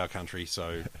fucked up our country.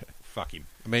 So, fuck him.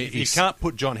 I mean, you he's- can't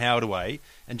put John Howard away,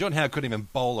 and John Howard couldn't even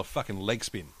bowl a fucking leg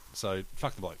spin. So,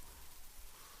 fuck the bloke.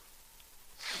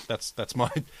 That's my.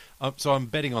 So I'm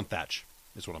betting on Thatch.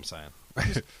 Is what I'm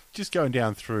saying. Just going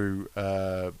down through,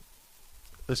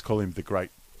 let's call him the great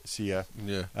Sia.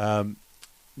 yeah.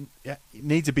 Yeah, he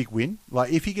needs a big win. Like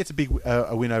if he gets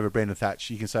a win over Brandon Thatch,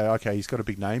 you can say, okay, he's got a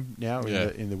big name now Yeah.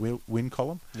 in the win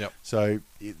column. Yep. So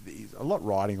he's a lot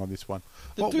riding on this one.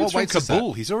 The What dude's from weight is that?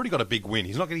 Kabul. He's already got a big win.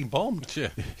 He's not getting bombed. Yeah.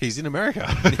 He's in America.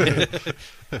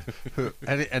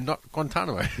 and not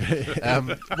Guantanamo.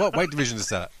 What weight division is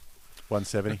that?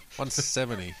 170.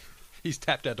 170. He's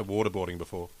tapped out to waterboarding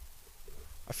before.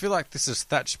 I feel like this is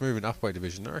Thatch moving up weight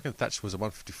division. I reckon Thatch was a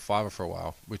 155er for a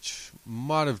while, which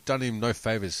might have done him no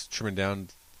favours trimming down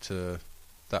to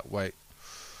that weight.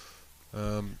 I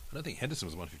don't think Henderson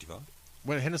was 155.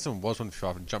 When Henderson was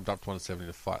 155 and jumped up to 170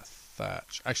 to fight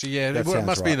Thatch. Actually, yeah, That it sounds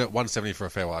must be right. at 170 for a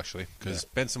fair while, actually, because Yeah.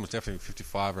 Benson was definitely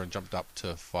 55er and jumped up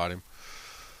to fight him.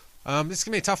 This is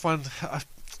going to be a tough one.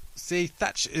 See,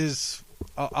 Thatch is...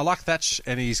 I like Thatch,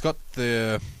 and he's got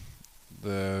the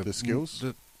skills?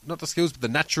 Not the skills, but the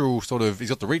natural sort of... He's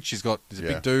got the reach, he's a Yeah.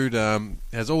 big dude,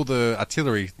 has all the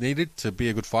artillery needed to be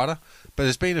a good fighter. But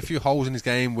there's been a few holes in his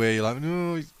game where you're like,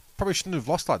 no, he probably shouldn't have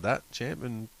lost like that, champ,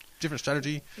 and different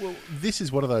strategy. Well, this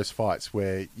is one of those fights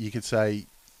where you could say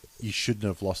you shouldn't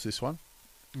have lost this one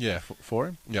Yeah. for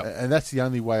him. Yep. And that's the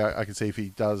only way I can see if he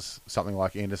does something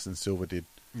like Anderson Silva did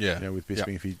Yeah. with Bisping, Yep.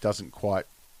 if he doesn't quite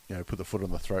put the foot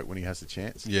on the throat when he has the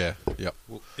chance. Yeah, yep.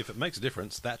 Well, if it makes a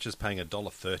difference, Thatcher's paying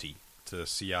 $1.30 to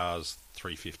CR's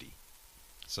 $3.50.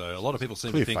 So a lot of people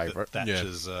seem Clear to think favourite. that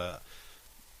Thatcher's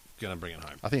going to bring it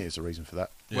home. I think there's a reason for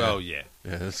that. Well, yeah.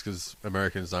 Yeah, that's because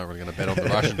Americans aren't really going to bet on the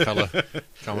Russian fella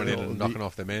coming in and knocking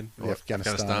off their men. the Or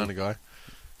Afghanistan guy.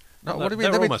 No, Well, what do you mean?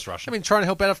 they're They've been- almost Russian. They've been trying to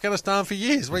help out Afghanistan for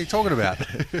years. What are you talking about?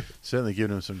 Certainly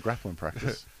giving him some grappling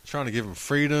practice. Trying to give them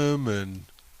freedom and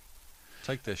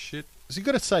take their shit. So you've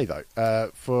got to say,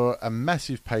 though, for a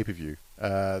massive pay-per-view,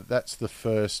 that's the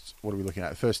first, what are we looking at?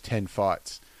 The first 10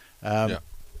 fights. Yeah.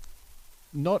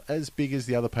 Not as big as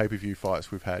the other pay-per-view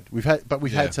fights we've had. But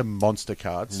we've Yeah. had some monster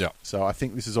cards. Yeah. So I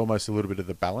think this is almost a little bit of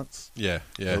the balance. Yeah,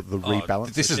 yeah. The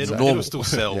rebalance. this is It'll normal. still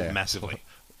sell Yeah. massively.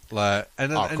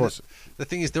 And of course. The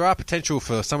thing is, there are potential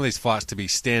for some of these fights to be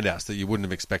standouts that you wouldn't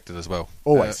have expected as well.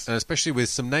 Always. And especially with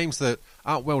some names that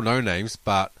aren't well-known names,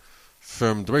 but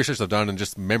from the research I've done and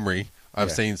just memory, I've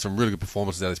Yeah. seen some really good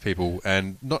performances out of these people,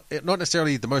 and not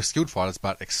necessarily the most skilled fighters,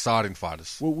 but exciting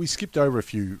fighters. Well, we skipped over a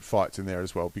few fights in there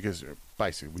as well because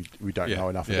basically we don't Yeah. know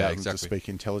enough Yeah, about them exactly. to speak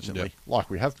intelligently, Yeah. like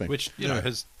we have been. Which, you know,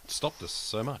 has stopped us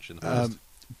so much in the past.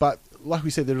 But like we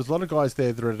said, there's a lot of guys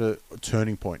there that are at a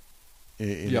turning point in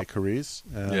their Yep. careers.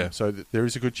 Yeah. So there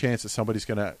is a good chance that somebody's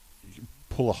going to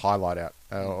pull a highlight out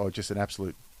or just an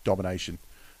absolute domination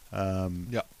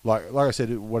Yep. Like I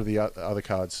said, one of the other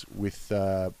cards with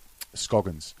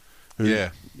Scoggins, who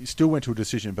Yeah. still went to a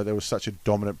decision, but there was such a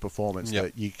dominant performance Yep.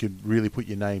 that you could really put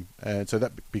your name, and so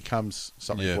that becomes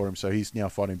something Yeah. for him. So he's now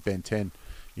fighting Ben 10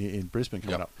 in Brisbane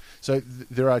coming Yep. up. So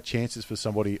there are chances for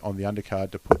somebody on the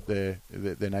undercard to put their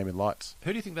name in lights.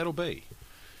 Who do you think that'll be?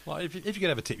 Like, if you could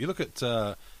have a tip, you look at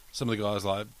some of the guys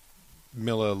like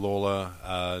Miller,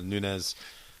 Lawler, Nunez,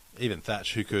 even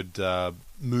Thatch, who could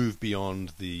move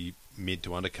beyond the mid to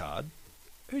undercard.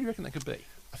 Who do you reckon that could be?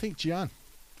 I think Gian.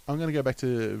 I'm going to go back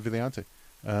to Villante.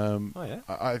 Oh,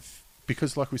 yeah?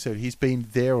 Because, like we said, he's been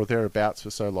there or thereabouts for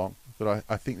so long that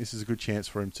I think this is a good chance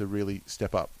for him to really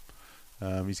step up.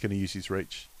 He's going to use his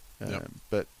reach. Yep.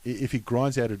 But if he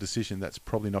grinds out a decision, that's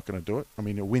probably not going to do it. I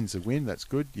mean, a win's a win. That's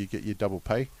good. You get your double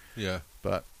pay. Yeah.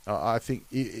 But I think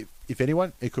if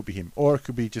anyone, it could be him. Or it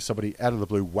could be just somebody out of the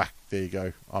blue, whack, there you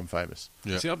go, I'm famous.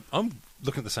 Yeah. See, I'm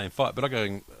looking at the same fight, but I'm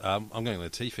going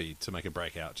Latifi to make a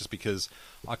breakout just because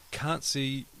I can't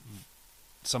see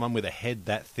someone with a head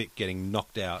that thick getting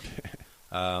knocked out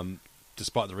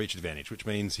despite the reach advantage, which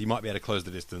means he might be able to close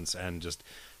the distance and just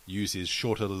use his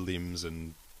shorter limbs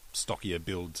and stockier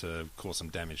build to cause some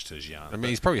damage to Gian. I mean,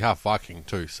 he's probably half Viking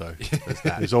too, so there's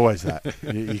that. There's always that.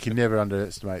 You can never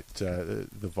underestimate the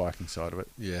Viking side of it.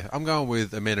 Yeah, I'm going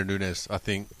with Amanda Nunes. I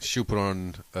think she'll put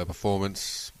on a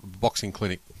performance boxing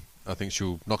clinic. I think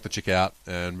she'll knock the chick out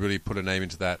and really put her name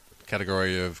into that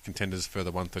category of contenders for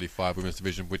the 135 women's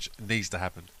division, which needs to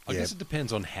happen. I guess it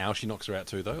depends on how she knocks her out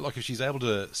too, though. Like if she's able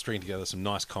to string together some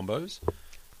nice combos,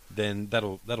 then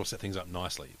that'll set things up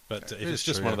nicely. But if it's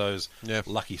just true, one of yeah. those Yeah.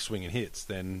 lucky swinging hits,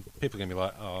 then people are going to be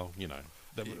like, oh,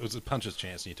 it was a puncher's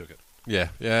chance and you took it. Yeah,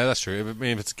 that's true. I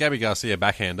mean, if it's Gabby Garcia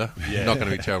backhander, not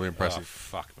going to be terribly Oh, impressive.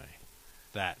 fuck me.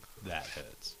 That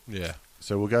hurts. Yeah.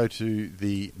 So we'll go to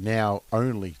the now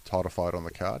only title fight on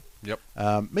the card. Yep.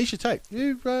 Misha Tate,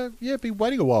 you've been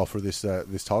waiting a while for this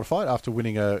title fight after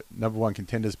winning a number one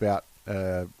contenders bout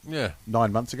 9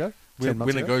 months ago. 10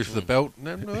 months Winner ago. goes for the belt.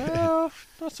 No,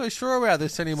 not so sure about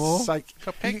this anymore. Sake.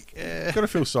 Cupcake. Got to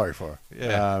feel sorry for her.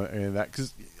 Yeah. And that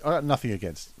because I got nothing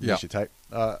against Yeah. Misha Tate.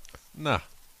 I Nah.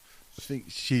 think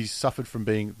she's suffered from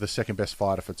being the second best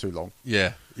fighter for too long.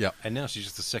 Yeah. And now she's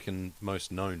just the second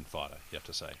most known fighter, you have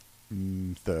to say.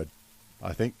 Third,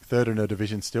 I think. Third in her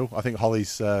division still. I think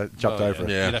Holly's jumped over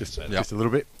Yeah. it You'd have to say that. just a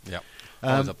little bit. Yep.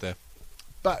 Holly's up there.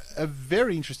 But a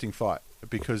very interesting fight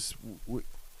because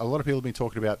a lot of people have been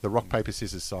talking about the rock, paper,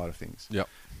 scissors side of things. Yep.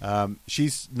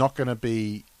 She's not going to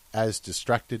be as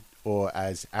distracted or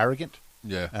as arrogant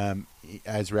Yeah.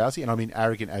 as Rousey. And I mean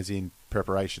arrogant as in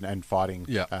preparation and fighting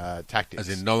tactics.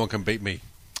 As in, no one can beat me.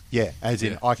 Yeah, as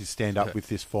in Yeah. I can stand up Yeah. with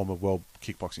this former world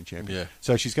kickboxing champion. Yeah.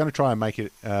 So she's going to try and make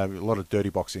it a lot of dirty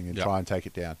boxing and Yep. try and take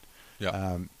it down.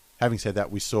 Yeah. Having said that,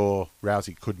 we saw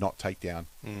Rousey could not take down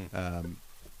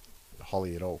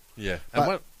Holly at all. Yeah.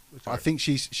 But I think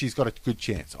she's got a good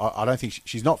chance. I don't think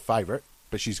she's not favourite,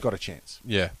 but she's got a chance.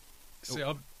 Yeah. See,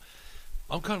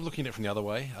 I'm kind of looking at it from the other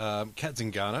way. Kat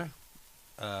Zingano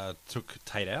took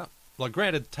Tate out. Like,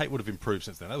 granted, Tate would have improved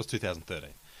since then. That was 2013.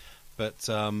 But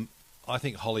I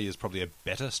think Holly is probably a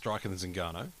better striker than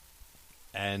Zingano.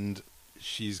 And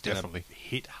she's going to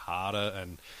hit harder.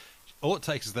 And all it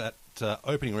takes is that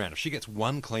opening round. If she gets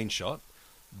one clean shot,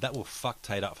 that will fuck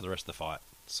Tate up for the rest of the fight.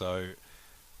 So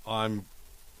I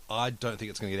don't think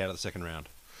it's going to get out of the second round.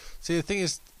 See, the thing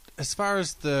is, as far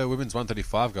as the women's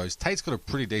 135 goes, Tate's got a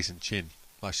pretty decent chin.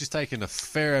 Like, she's taken a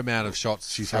fair amount of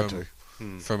shots She's from, had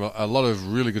to. from a lot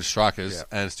of really good strikers Yeah.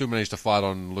 and still managed to fight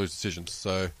on lose decisions.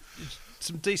 So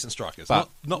Some decent strikers, But-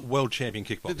 not world champion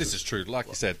kickboxers. this is true. Like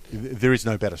you said, There is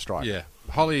no better striker. yeah,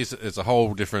 Holly is a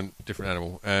whole different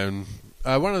animal. And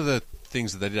one of the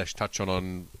things that they did actually touch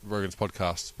on Rogan's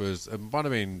podcast was it might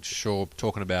have been Shaw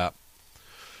talking about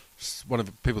one of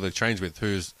the people they trains with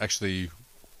who's actually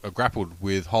grappled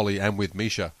with Holly and with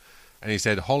Misha, and he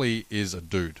said Holly is a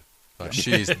dude. Like,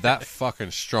 she is that fucking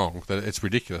strong that it's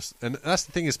ridiculous. And that's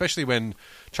the thing, especially when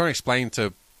trying to explain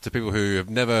to people who have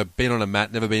never been on a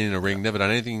mat, never been in a ring, never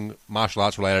done anything martial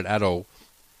arts related at all,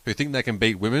 who think they can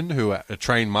beat women who are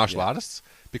trained martial artists,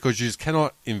 because you just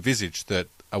cannot envisage that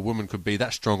a woman could be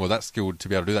that strong or that skilled to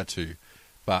be able to do that to you.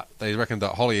 But they reckon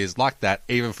that Holly is like that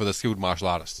even for the skilled martial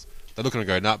artists. They're looking to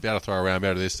go, nah, be able to throw around, be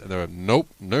able to this, and they're like, nope,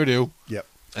 no deal. Yep.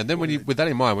 And then with that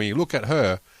in mind, when you look at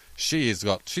her, she's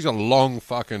got long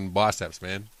fucking biceps,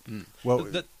 man. Well,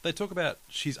 They talk about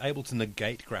she's able to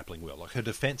negate grappling well. Like, her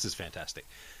defense is fantastic.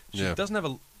 She Yeah. doesn't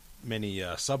have many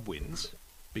sub-wins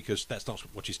because that's not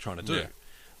what she's trying to do. Yeah.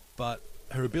 But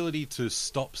her ability to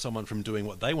stop someone from doing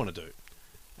what they want to do.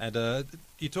 And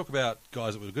you talk about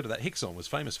guys that were good at that. Hickson was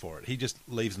famous for it. He just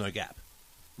leaves no gap.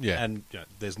 Yeah. And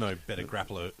there's no better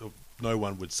grappler. No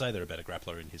one would say they're a better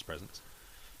grappler in his presence,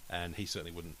 and he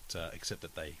certainly wouldn't accept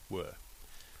that they were.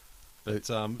 But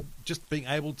just being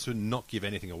able to not give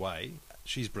anything away,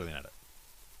 she's brilliant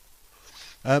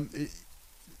at it.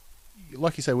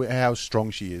 Like you say, how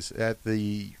strong she is at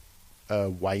the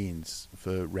weigh-ins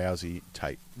for Rousey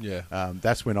Tate. Yeah.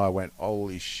 That's when I went,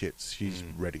 holy shit, she's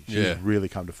ready. She's really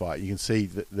come to fight. You can see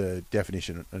the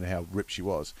definition and how ripped she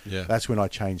was. Yeah. That's when I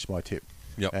changed my tip.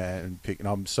 Yep. And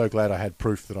I'm so glad I had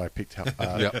proof that I picked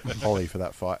Holly for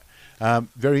that fight.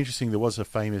 Very interesting. There was a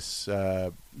famous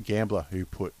gambler who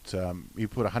put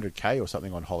 100K or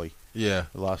something on Holly. Yeah.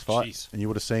 The last fight. Jeez. And you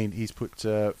would have seen he's put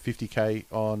 50K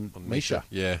on Misha.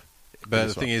 Yeah. But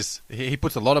the thing is, he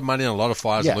puts a lot of money on a lot of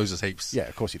fighters and loses heaps. Yeah,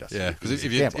 of course he does. Yeah, because He's a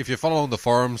gambler. if you follow on the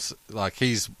forums, like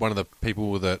he's one of the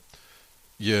people that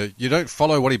you don't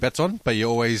follow what he bets on, but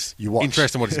you're always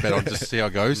interested in what he's bet on just to see how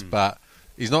it goes. But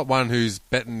he's not one who's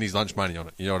betting his lunch money on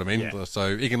it. You know what I mean? Yeah.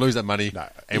 So he can lose that money, No,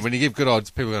 and when you give good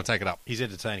odds, people are going to take it up. He's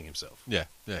entertaining himself. Yeah,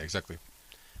 exactly.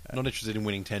 Not interested in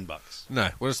winning $10. No,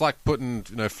 well, it's like putting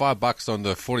 $5 on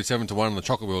the 47-1 on the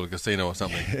chocolate wheel at a casino or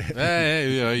something.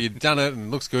 Hey, you've done it and it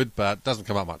looks good, but it doesn't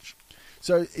come up much.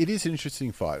 So it is an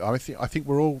interesting fight. I think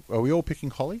are we all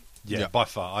picking Holly? Yeah, by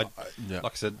far. Like I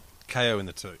said, KO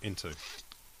in two.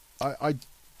 I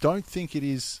don't think it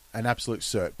is an absolute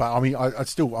cert, but I mean, I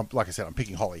still, like I said, I'm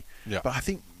picking Holly. Yeah. But I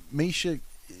think Misha,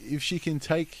 if she can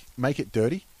make it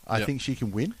dirty, I think she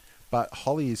can win. But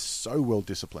Holly is so well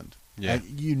disciplined. Yeah.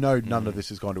 And none of this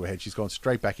has gone to her head. She's gone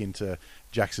straight back into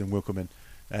Jackson Wilkerman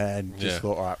and just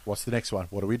thought, all right, what's the next one?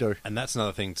 What do we do? And that's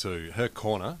another thing too. Her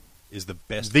corner is the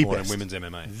best The corner best. in women's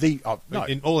MMA.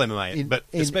 In all MMA, but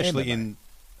in especially MMA. in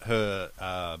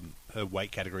her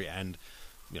weight category and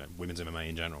women's MMA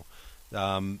in general.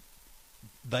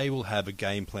 They will have a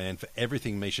game plan for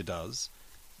everything Misha does.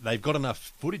 They've got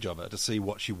enough footage of her to see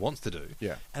what she wants to do.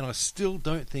 Yeah. And I still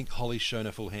don't think Holly's shown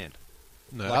her full hand.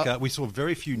 No, We saw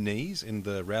very few knees in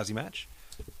the Rousey match.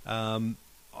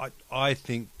 I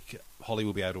think Holly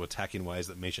will be able to attack in ways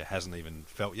that Misha hasn't even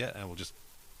felt yet, and will just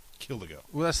kill the girl.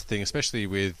 Well, that's the thing, especially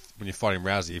when you're fighting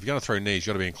Rousey. If you're going to throw knees,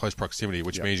 you've got to be in close proximity,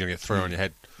 which means you're going to get thrown on your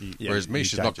head. Whereas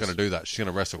Misha's not going to do that. She's going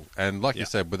to wrestle. And like you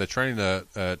said, with they're training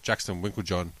Jackson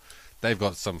Winklejohn, they've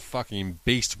got some fucking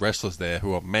beast wrestlers there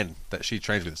who are men that she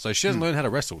trains with. So she doesn't learn how to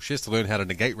wrestle. She has to learn how to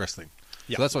negate wrestling.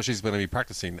 Yep. So that's what she's going to be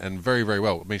practicing, and very, very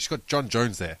well. I mean, she's got John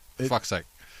Jones there, for fuck's sake.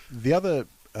 The other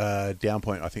down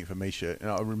point, I think, for Misha,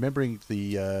 I'm remembering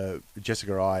the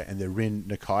Jessica Ai and the Rin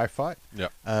Nakai fight,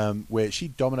 where she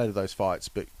dominated those fights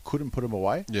but couldn't put them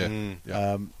away. Yeah.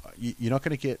 You're not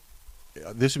going to get...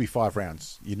 This will be 5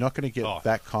 rounds. You're not going to get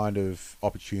that kind of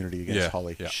opportunity against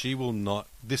Holly. Yeah. She will not...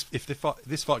 If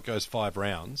this fight goes 5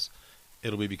 rounds,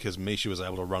 it'll be because Misha was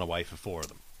able to run away for 4 of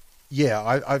them.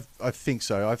 Yeah, I think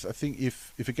so. I think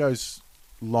if it goes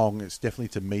long, it's definitely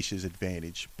to Misha's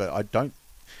advantage. But I don't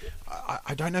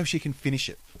know if she can finish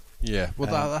it. Yeah. Well,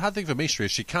 the hard thing for Misha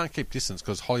is she can't keep distance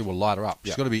because Holly will light her up.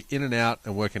 She's got to be in and out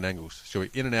and working angles. She'll be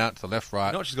in and out to the left, right.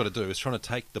 You know what she's got to do is trying to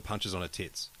take the punches on her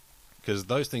tits, because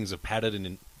those things are padded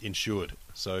and insured,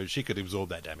 so she could absorb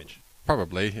that damage.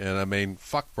 Probably. And I mean,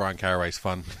 fuck Brian Caraway's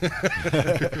fun.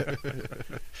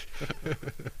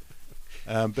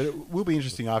 But it will be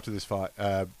interesting after this fight.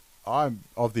 I'm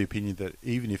of the opinion that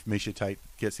even if Misha Tate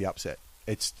gets the upset,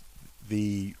 it's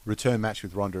the return match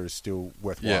with Ronda is still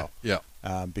worthwhile. Yeah.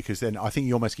 Because then I think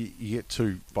you almost get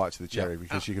 2 bites of the cherry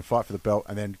because you can fight for the belt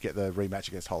and then get the rematch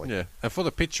against Holly. Yeah. And for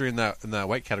the picture in that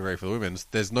weight category for the women's,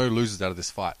 there's no losers out of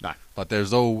this fight. No. Like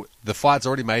the fight's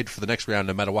already made for the next round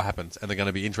no matter what happens, and they're going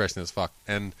to be interesting as fuck.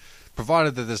 And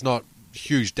provided that there's not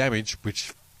huge damage,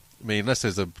 which... I mean, unless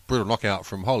there's a brutal knockout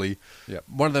from Holly,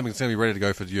 one of them is going to be ready to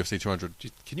go for the UFC 200.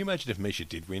 Can you imagine if Misha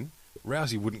did win?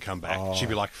 Rousey wouldn't come back. She'd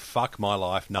be like, fuck my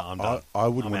life. No, I'm done. I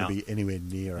wouldn't want out. to be anywhere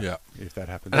near her if that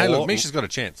happened. And hey, look, Misha's got a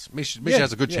chance. Misha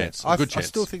has a good chance. A good chance. I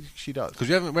still think she does. Because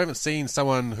we haven't seen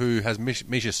someone who has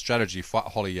Misha's strategy fight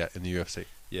Holly yet in the UFC.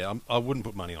 Yeah, I wouldn't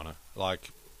put money on her.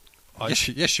 Like...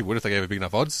 Yes, you would if they gave her big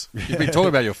enough odds. You'd be talking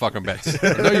about your fucking bets.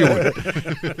 I know you would.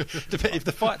 If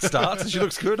the fight starts and she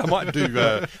looks good, I might do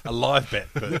a live bet.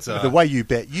 But the way you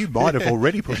bet, you might have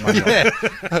already put money on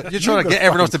it. You're trying to get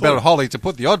everyone else to bet on Holly to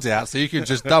put the odds out so you can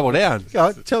just double down.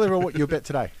 Tell everyone what you bet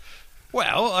today.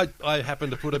 Well, I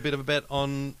happened to put a bit of a bet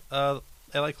on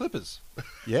LA Clippers.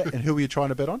 Yeah, and who were you trying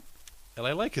to bet on?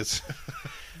 LA Lakers.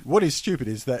 What is stupid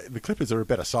is that the Clippers are a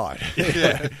better side.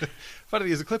 Yeah. Funny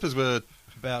thing is, the Clippers were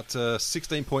about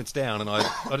 16 points down, and I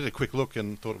did a quick look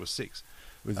and thought it was 6.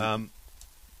 So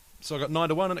I got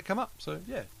 9-1 and it come up. So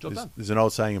yeah, job done. There's an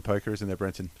old saying in poker, isn't there,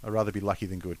 Brenton? I'd rather be lucky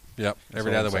than good. Yep,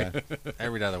 every day of the week.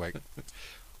 Every day of the week.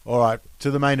 All right,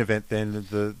 to the main event then.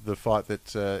 The fight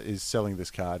that is selling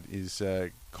this card is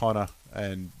Conor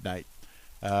and Nate.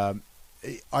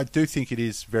 I do think it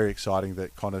is very exciting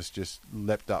that Conor's just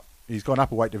leapt up. He's gone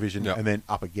up a weight division and then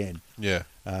up again. Yeah.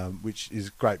 Which is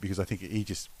great because I think he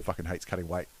just fucking hates cutting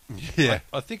weight. Yeah.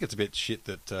 I think it's a bit shit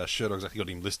that Sherdog's actually got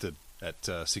him listed at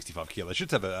 65 kilo. They should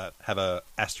have a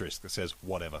asterisk that says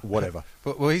whatever. Whatever.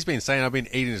 But, well, he's been saying I've been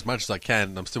eating as much as I can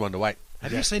and I'm still underweight.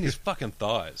 Have you seen his fucking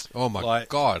thighs? Oh, my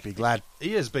God. Big lad.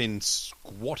 He has been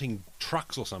squatting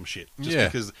trucks or some shit. Just Yeah.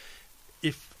 because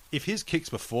if his kicks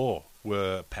before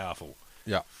were powerful,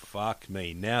 Yeah. fuck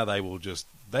me. Now they will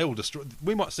destroy.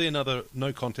 We might see another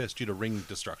no contest due to ring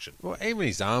destruction. Well, even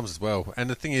his arms as well. And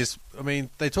the thing is, I mean,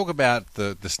 they talk about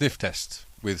the sniff test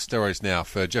with steroids now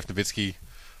for Jeff Nowitzki,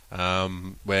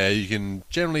 where you can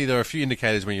generally there are a few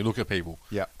indicators when you look at people.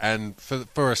 Yeah. And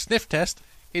for a sniff test,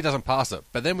 he doesn't pass it.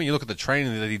 But then when you look at the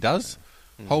training that he does,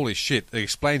 holy shit, it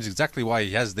explains exactly why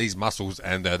he has these muscles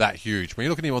and they're that huge. When you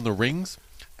look at him on the rings,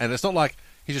 and it's not like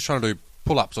he's just trying to do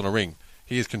pull-ups on a ring.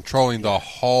 He is controlling the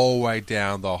whole way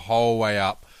down, the whole way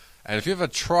up. And if you've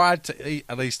ever tried to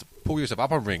at least pull yourself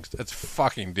up on rings, it's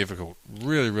fucking difficult.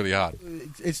 Really, really hard.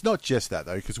 It's not just that,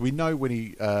 though, because we know when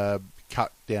he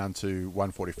cut down to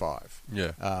 145,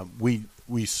 Yeah.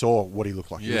 we saw what he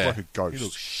looked like. He looked like a ghost. He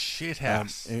looked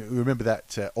shithouse. And remember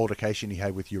that altercation he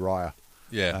had with Uriah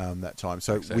that time.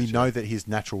 So we know that his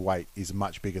natural weight is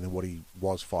much bigger than what he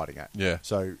was fighting at. Yeah.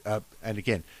 So, and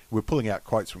again, we're pulling out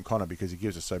quotes from Conor because he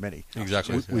gives us so many.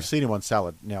 Exactly. We've seen him on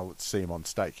salad. Now let's see him on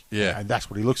steak. Yeah. And that's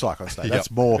what he looks like on steak. Yep. That's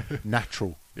more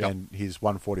natural Yep. than his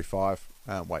 145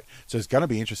 weight. So it's going to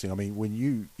be interesting. I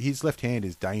mean, his left hand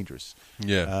is dangerous.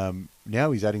 Yeah.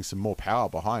 Now he's adding some more power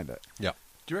behind it. Yeah.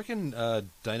 Do you reckon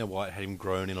Dana White had him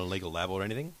grown in a legal lab or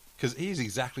anything? Because he's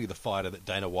exactly the fighter that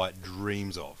Dana White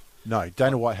dreams of. No,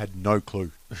 Dana White had no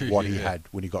clue what he Yeah. had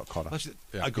when he got Conor.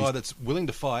 Yeah. A guy that's willing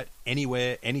to fight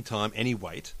anywhere, anytime, any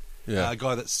weight. Yeah. A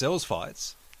guy that sells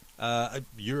fights. A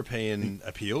European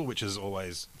appeal, which is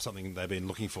always something they've been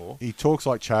looking for. He talks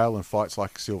like Chael and fights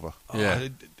like Silver. Yeah.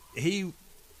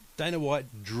 Dana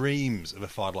White dreams of a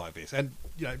fight like this. And,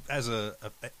 you know, as a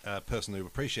person who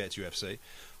appreciates UFC,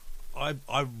 I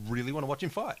really want to watch him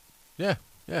fight. Yeah.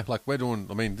 Yeah, like we're doing,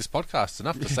 I mean, this podcast's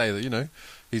enough to say that, you know,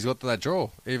 he's got that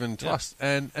draw, even to us.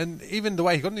 And even the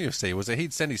way he got in the UFC was that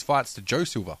he'd send his fights to Joe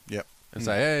Silver. Yep. And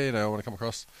say, hey, you know, I want to come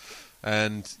across.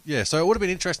 And, yeah, so it would have been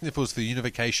interesting if it was for the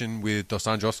unification with Dos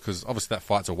Anjos, because obviously that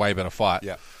fight's a way better fight.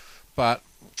 Yeah. But,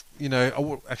 you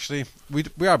know, actually, we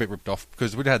are a bit ripped off,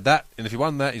 because we'd had that, and if he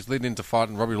won that, he's leading into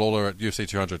fighting Robbie Lawler at UFC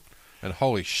 200. And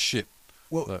holy shit.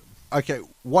 Well, okay,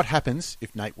 what happens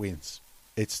if Nate wins?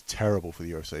 It's terrible for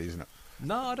the UFC, isn't it?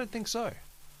 No, I don't think so.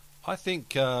 I think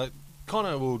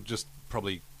Conor will just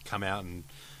probably come out and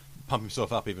pump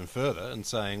himself up even further and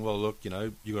saying, well, look, you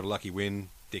know, you got a lucky win,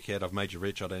 dickhead, I've made you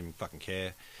rich, I don't even fucking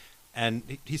care. And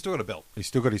he's still got a belt. He's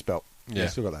still got his belt. Yeah.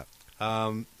 He's still got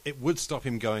that. It would stop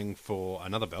him going for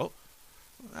another belt.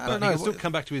 I But don't know. he can still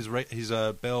come back to his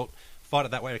belt, fight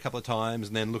it that way a couple of times,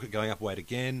 and then look at going up weight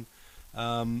again.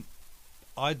 I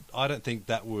don't think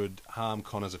that would harm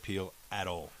Conor's appeal at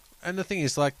all. And the thing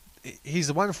is, like, he's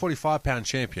a 145-pound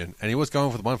champion, and he was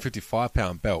going for the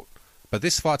 155-pound belt. But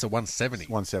this fight's at 170.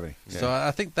 170. Yeah. So I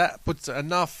think that puts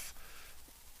enough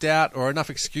doubt or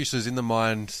enough excuses in the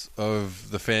minds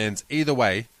of the fans either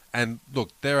way. And look,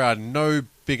 there are no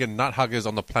bigger nut huggers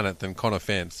on the planet than Conor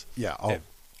fans. Yeah. Oh,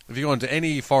 If you go into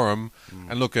any forum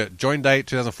and look at join date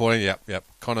 2014, yep,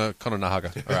 Conor nut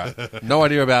hugger. All right, no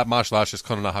idea about martial arts, just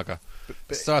Conor nut hugger.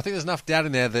 So I think there's enough doubt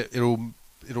in there that it'll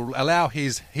allow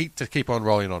his heat to keep on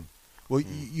rolling on. Well,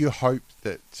 you hope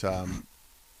that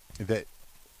that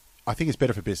I think it's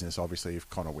better for business, obviously, if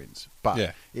Conor wins. But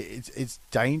Yeah. it's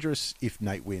dangerous if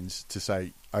Nate wins to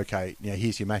say, okay, now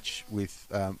here's your match with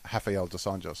Rafael dos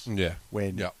Anjos. Yeah.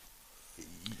 When Yeah.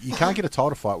 you can't get a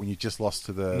title fight when you just lost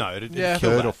to the Yeah.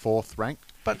 third or fourth rank.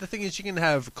 But the thing is, you can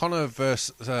have Conor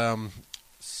versus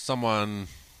someone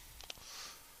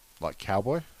Like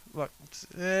Cowboy. like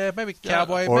maybe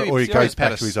Cowboy, Or maybe he goes back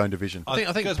Pettis. to his own division. I think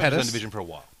he goes back to his own Pettis. division for a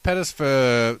while. Pettis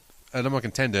for a number one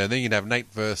contender, and then you can have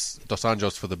Nate versus Dos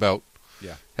Anjos for the belt.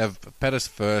 Yeah. Have Pettis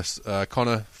versus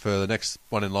Conor for the next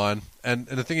one in line. And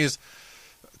the thing is,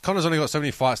 Conor's only got so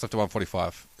many fights left to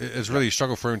 145. It's really a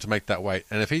struggle for him to make that weight.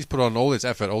 And if he's put on all this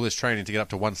effort, all this training to get up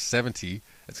to 170,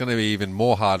 it's going to be even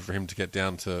more hard for him to get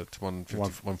down to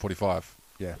 145.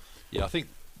 Yeah. Yeah, I think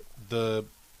the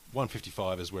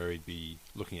 155 is where he'd be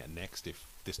looking at next if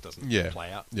this doesn't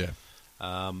play out. Yeah.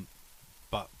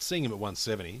 But seeing him at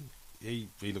 170, he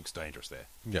looks dangerous there.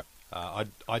 Yeah.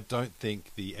 I don't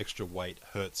think the extra weight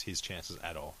hurts his chances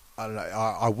at all. I don't know.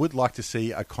 I would like to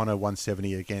see a Conor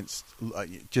 170 against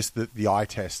just the eye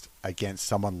test against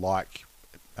someone like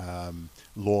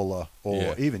Lawler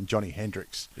or even Johnny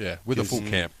Hendricks. Yeah, with a full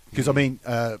camp. Because I mean,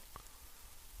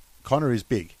 Conor is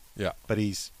big. Yeah, but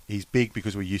he's big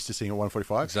because we're used to seeing at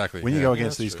 145. Exactly. When you yeah. go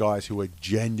against these guys who are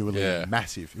genuinely Yeah.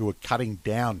 massive, who are cutting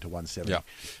down to 170,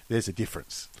 there's a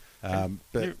difference. But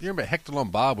But you remember Hector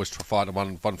Lombard was fighting at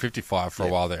 155 for a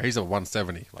while there. He's at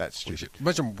 170. Like, That's holy stupid. shit.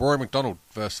 Imagine Rory McDonald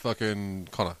versus fucking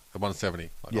Conor at 170.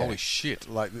 Like, Yeah. holy shit.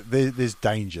 like there's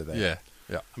danger there. Yeah,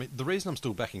 yeah. I mean, the reason I'm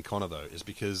still backing Conor, though, is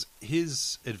because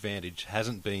his advantage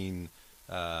hasn't been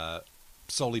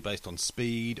solely based on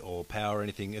speed or power or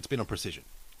anything. It's been on precision.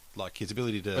 Like his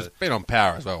ability But to... it's been on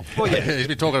power as well. Well, yeah. He's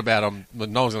been talking about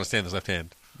no one's going to stand his left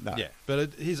hand. No. Yeah,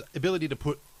 but his ability to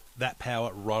put that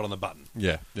power right on the button.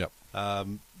 Yeah, yeah.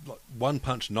 Like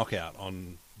one-punch knockout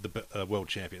on the world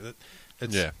champion.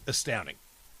 It's astounding.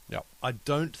 Yep. I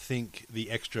don't think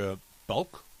the extra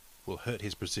bulk will hurt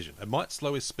his precision. It might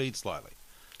slow his speed slightly,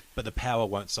 but the power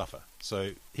won't suffer.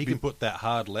 So he can put that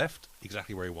hard left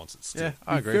exactly where he wants it still. Yeah,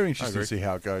 I agree. Very interesting to see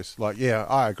how it goes. Like, yeah,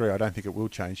 I agree. I don't think it will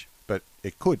change, but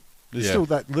it could. There's still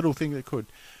that little thing that could.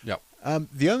 Yep.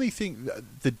 The only thing,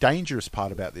 the dangerous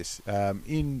part about this,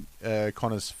 in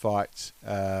Conor's fight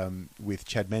with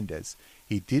Chad Mendes,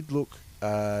 he did look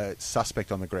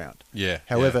suspect on the ground. Yeah.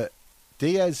 However,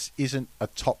 Diaz isn't a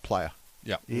top player.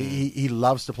 Yeah. He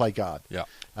loves to play guard. Yeah.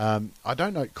 I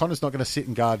don't know. Conor's not going to sit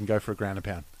in guard and go for a ground and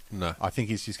pound. No. I think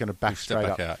he's just going to back Step straight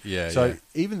back up. out. Yeah, So yeah.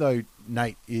 even though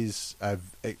Nate is an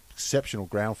exceptional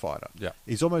ground fighter, Yeah.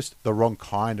 he's almost the wrong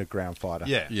kind of ground fighter.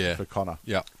 Yeah. Yeah. For Conor.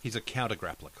 Yeah. He's a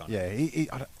counter-grappler, kind of.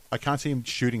 Yeah. I can't see him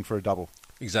shooting for a double.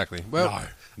 Exactly. Well,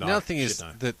 No. the other thing is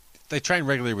that they train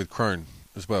regularly with Crone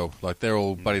as well. Like, they're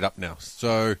all buddied up now.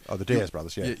 So The Diaz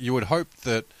brothers, yeah. You would hope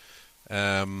that...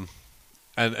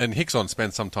 And Hickson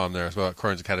spends some time there as well at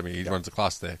Crone's Academy. He runs a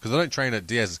class there. Because they don't train at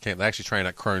Diaz's camp. They actually train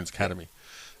at Crone's Academy.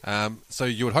 So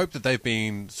you would hope that they've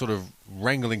been sort of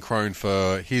wrangling Crone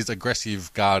for his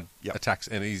aggressive guard attacks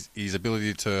and his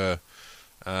ability to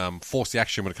force the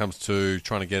action when it comes to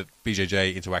trying to get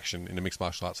BJJ into action in a mixed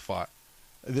martial arts fight.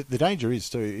 The danger is,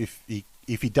 too,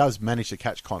 if he does manage to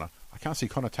catch Conor, I can't see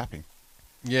Conor tapping.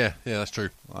 Yeah, that's true.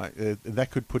 Like that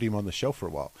could put him on the shelf for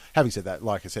a while. Having said that,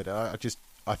 like I said,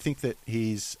 I think that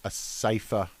he's a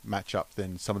safer matchup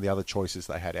than some of the other choices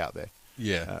they had out there.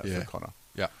 For Conor.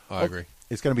 Yeah, I agree.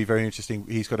 It's going to be very interesting.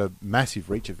 He's got a massive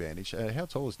reach advantage. How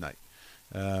tall is Nate?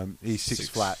 He's 6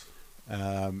 flat.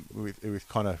 With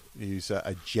Conor, he's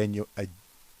a genuine.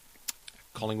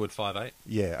 Collingwood 5'8".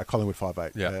 Yeah, a Collingwood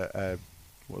 5'8". Yeah.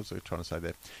 What was I trying to say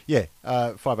there? Yeah,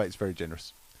 5'8" is very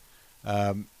generous.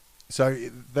 So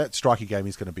that striking game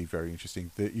is going to be very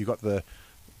interesting. You got the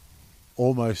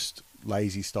almost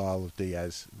lazy style of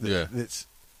Diaz. It's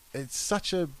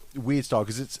such a weird style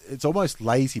because it's almost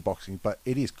lazy boxing, but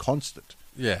it is constant.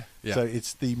 Yeah. So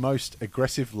it's the most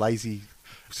aggressive, lazy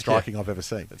striking I've ever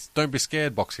seen. Don't be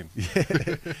scared boxing.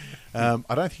 I don't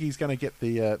think he's going to get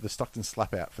the Stockton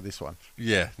slap out for this one.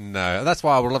 Yeah, no. That's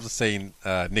why I would love to see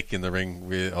Nick in the ring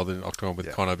or the octagon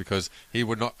with Conor, because he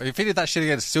would not. If he did that shit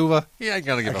against Silver, he ain't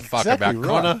going to give a fuck about right.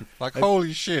 Conor. Like,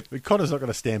 holy shit. But Conor's not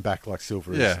going to stand back like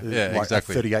Silver is. Yeah, like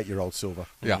exactly. A 38-year-old Silver.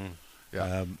 Yeah.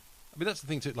 I mean, that's the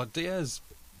thing too. Like Diaz,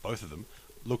 both of them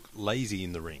look lazy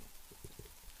in the ring.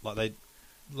 Like they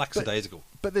lackadaisical.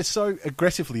 But they're so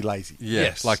aggressively lazy. Yeah.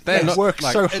 Yes. Like They not, work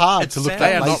like, so hard to look They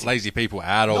that are lazy. not lazy people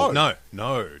at all.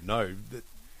 No.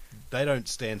 They don't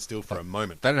stand still for a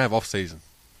moment. They don't have off season.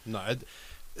 No,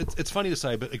 it's funny to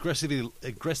say, but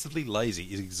aggressively lazy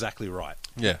is exactly right.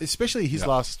 Yeah. Especially his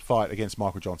last fight against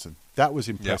Michael Johnson. That was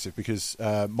impressive because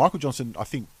Michael Johnson, I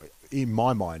think, in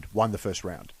my mind, won the first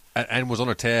round. And was on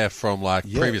a tear from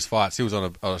previous fights. He was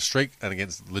on a streak and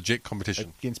against legit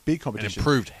competition. Against big And competition.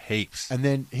 improved heaps. And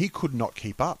then he could not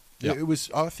keep up. Yep. It was,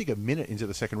 I think, a minute into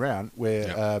the second round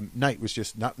where Nate was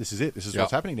just, no, this is it. This is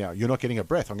what's happening now. You're not getting a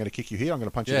breath. I'm going to kick you here. I'm going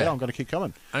to punch you there. I'm going to keep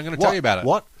coming. I'm going to tell you about it.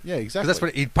 What? Yeah, exactly. Because that's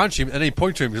what he'd punch him and he'd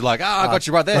point to him. He's like, I got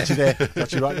you right there. Got you there.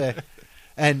 Got you right there.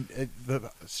 And the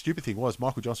stupid thing was,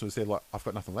 Michael Johnson was there like, I've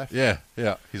got nothing left. Yeah.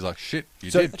 He's like, shit, you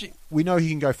So did. we know he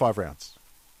can go 5 rounds.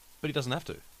 But he doesn't have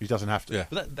to. He doesn't have to. Yeah.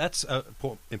 But that's an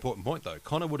important point, though.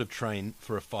 Conor would have trained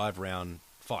for a 5-round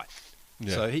fight.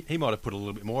 Yeah. So he might have put a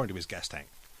little bit more into his gas tank.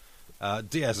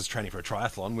 Diaz is training for a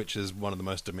triathlon, which is one of the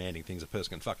most demanding things a person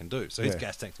can fucking do. So his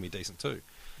gas tank's going to be decent too.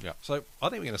 Yeah. So I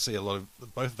think we're going to see a lot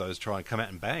of both of those try and come out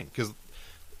and bang. Because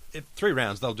 3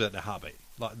 rounds, they'll do it in a heartbeat.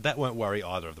 Like that won't worry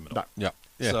either of them at all. No.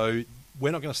 Yeah. So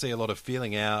we're not going to see a lot of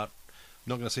feeling out.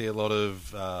 Not going to see a lot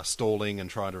of stalling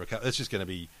and trying to recover. It's just going to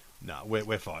be,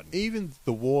 we're fighting. Even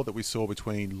the war that we saw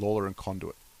between Lawler and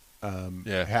Conduit,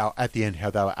 how at the end how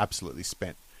they were absolutely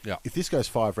spent. Yeah. If this goes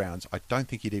 5 rounds, I don't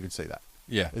think you'd even see that.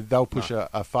 Yeah. They'll push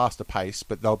a faster pace,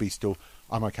 but they'll be still,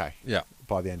 I'm okay. Yeah.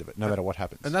 By the end of it, no matter what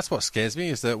happens. And that's what scares me,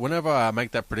 is that whenever I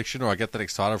make that prediction or I get that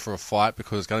excited for a fight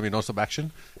because it's going to be non-stop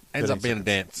action, ends up being a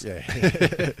dance. Yeah.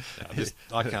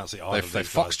 I can't see either of They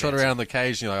these guys foxtrot dancing. around the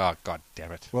cage and you're like, oh, god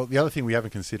damn it. Well, the other thing we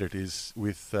haven't considered is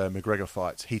with McGregor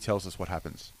fights, he tells us what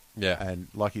happens. Yeah. And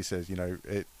like he says,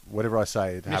 whatever I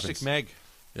say, it Mystic happens. Meg.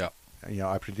 Yeah.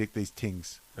 I predict these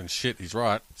things. And shit, he's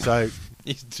right. So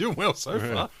He's doing well so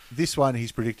far. this one,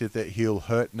 he's predicted that he'll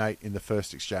hurt Nate in the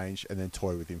first exchange and then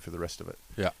toy with him for the rest of it.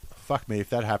 Yeah. Fuck me, if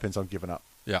that happens, I'm giving up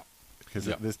Yeah. because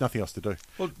Yeah. there's nothing else to do.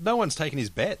 Well, no one's taking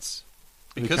his bets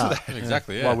because You of can't. that.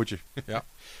 Exactly, yeah. Why would you? Yeah.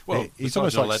 Well, He's he's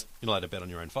almost almost like- you're not allowed to bet on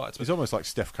your own fights. But He's almost like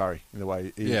Steph Curry in the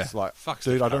way he's Yeah. like, Fuck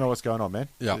dude, Steph I don't know Curry. what's going on, man.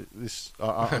 Yeah.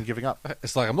 I'm giving up.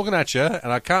 It's like, I'm looking at you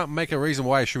and I can't make a reason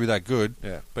why it should be that good,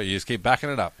 Yeah. but you just keep backing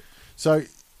it up. So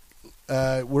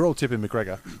we're all tipping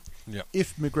McGregor. Yep.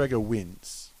 If McGregor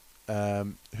wins,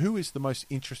 who is the most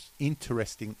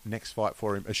interesting next fight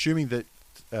for him? Assuming that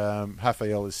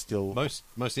Rafael is still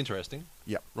most interesting.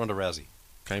 Yep. Ronda Rousey.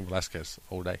 Cain Velasquez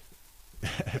all day.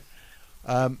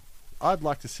 I'd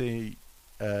like to see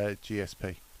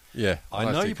GSP. Yeah. I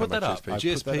like know to you put come that back up. to GSP.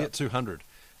 I put that GSP up. at 200.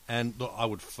 And look, I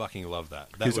would fucking love that.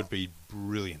 That 'Cause would be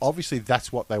brilliant. Obviously,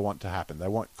 that's what they want to happen. They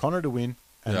want Conor to win,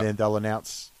 and Yep. then they'll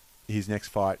announce his next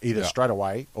fight either Yep. straight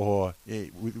away or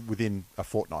within a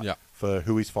fortnight Yep. for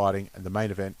who he's fighting and the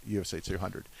main event, UFC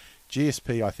 200.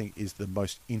 GSP, I think, is the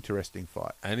most interesting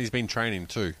fight. And he's been training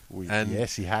too. And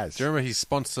yes, he has. do you remember his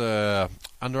sponsor,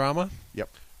 Under Armour, Yep.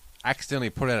 accidentally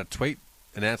put out a tweet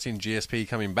announcing GSP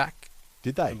coming back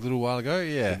Did they? a little while ago?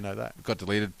 Yeah. Didn't know that. Got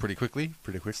deleted pretty quickly.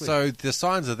 Pretty quickly. So the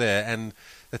signs are there, and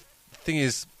the thing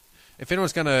is, if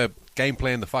anyone's going to game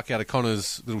plan the fuck out of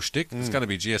Connor's little shtick, it's going to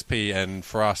be GSP, and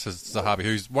for us as Zahabi,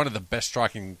 who's one of the best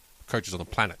striking coaches on the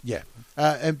planet. Yeah,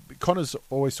 and Connor's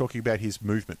always talking about his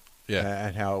movement, Yeah.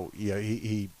 and how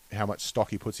he how much stock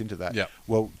he puts into that. Yeah.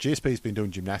 Well, GSP's been doing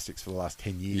gymnastics for the last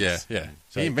 10 years. Yeah, yeah.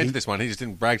 So he invented this one. He just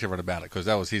didn't brag to everyone about it because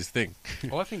that was his thing.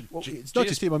 Well, I think Well, it's not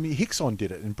just him. I mean, Hickson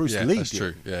did it, and Bruce yeah, Lee that's did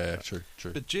true. it. Yeah,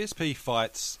 true. But GSP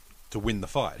fights to win the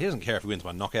fight. He doesn't care if he wins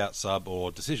by knockout, sub,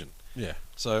 or decision. Yeah,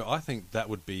 So I think that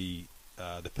would be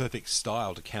the perfect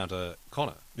style to counter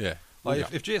Connor. yeah. Like yeah.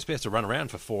 if GSP has to run around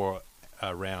for 4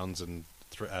 rounds and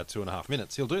 2.5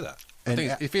 minutes, he'll do that. I And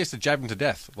think if he has to jab him to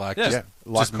death, like Yeah. just, Yeah,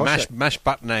 like just mash, Cossack. mash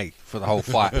button A for the whole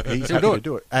fight. He's He'll happy to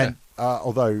do it. And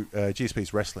although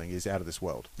GSP's wrestling is out of this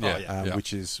world, Yeah, yeah.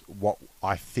 which is what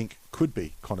I think could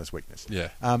be Connor's weakness. Yeah.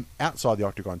 Outside the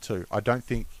octagon too, I don't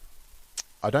think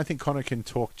Connor can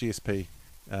talk GSP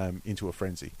into a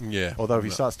frenzy. Yeah. Although if he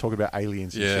starts talking about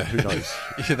aliens, and Yeah. shit, who knows?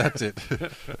 Yeah, that's it.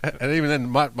 And even then,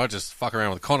 might just fuck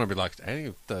around with Connor and be like,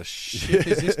 "Hey, the shit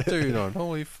is this dude on?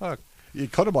 Holy fuck!" Yeah,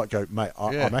 Connor might go, mate.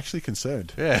 Yeah. I'm actually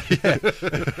concerned. Yeah,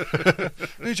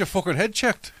 need your fucking head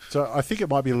checked. So I think it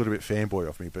might be a little bit fanboy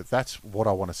of me, but that's what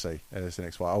I want to see as the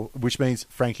next fight. Which means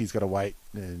Frankie's got to wait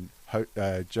and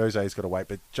Jose's got to wait.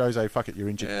 But Jose, fuck it, you're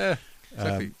injured. Yeah,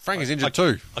 exactly. Frankie's injured I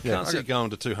too. I can't see it going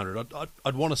to 200.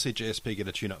 I'd want to see GSP get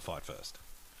a tune-up fight first.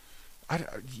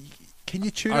 Can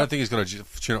you tune I don't up? think he's got a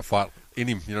tune-up fight in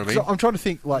him. You know what I mean? I'm trying to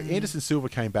think. Like Anderson Silva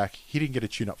came back, he didn't get a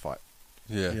tune-up fight.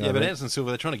 Yeah. Yeah. Yeah, I but mean- Anderson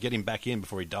Silva, they're trying to get him back in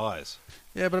before he dies.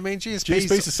 Yeah, but I mean, GSP's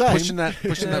GSP's the same. pushing that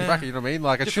bracket. You know what I mean?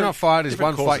 Like a Different- tune-up fight is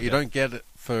different one course fight you of don't get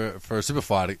for a super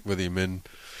fight with him, and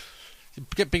you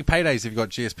get big paydays if you've got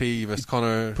GSP versus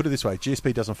Connor. Put it this way: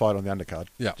 GSP doesn't fight on the undercard.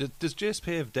 Yeah, Does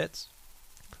GSP have debts?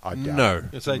 I doubt.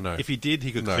 no, So no. if he did,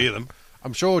 he could No. clear them.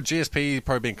 I'm sure GSP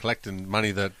probably been collecting money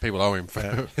that people owe him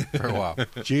for a while.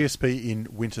 GSP in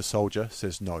Winter Soldier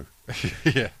says no.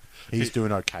 Yeah, He's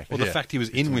doing okay. Well, the Yeah. fact he was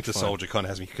in doing Winter fine. Soldier kind of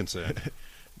has me concerned.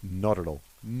 Not at all.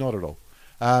 Not at all.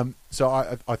 So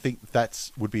I think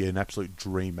that would be an absolute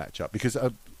dream matchup because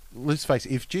let's face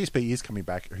it, if GSP is coming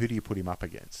back, who do you put him up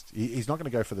against? He's not going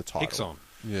to go for the title. Hickson.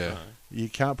 yeah. You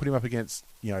can't put him up against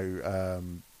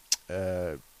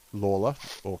Lawler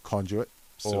or Conduit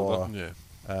or Silva. Yeah.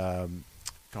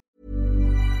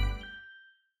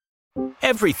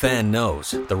 Every fan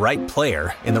knows the right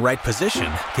player in the right position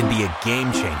can be a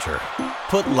game changer.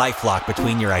 Put LifeLock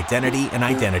between your identity and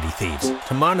identity thieves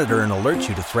to monitor and alert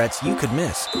you to threats you could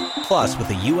miss. Plus, with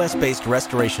a U.S.-based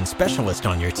restoration specialist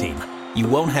on your team, you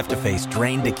won't have to face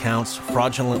drained accounts,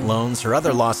 fraudulent loans, or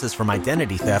other losses from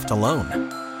identity theft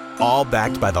alone. All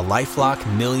backed by the LifeLock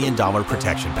 $1 Million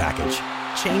Protection Package.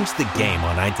 Change the game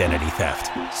on identity theft.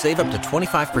 Save up to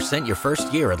 25% your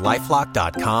first year at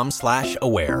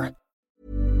LifeLock.com/aware.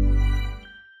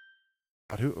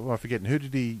 who am I forgetting? Who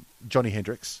did he? Johnny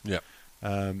Hendricks. Yeah.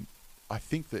 I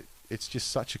think that it's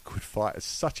just such a good fight. It's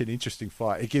such an interesting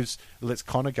fight. It lets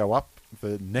Conor go up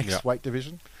the next weight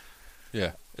division.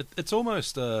 Yeah. It's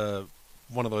almost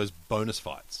one of those bonus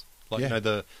fights. Like,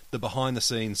 the behind the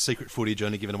scenes secret footage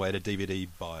only given away to DVD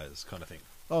buyers kind of thing.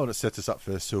 Oh, and it sets us up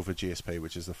for Silver GSP,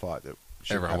 which is the fight that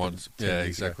everyone wants. Yeah,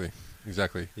 exactly. Ago.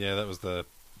 Exactly. Yeah, that was the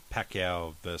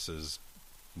Pacquiao versus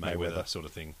Mayweather sort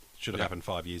of thing. Should have happened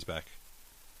 5 years back.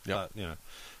 Yeah.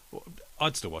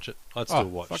 I'd still watch it. I'd still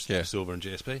watch yeah. Silver and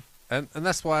GSP. And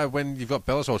that's why when you've got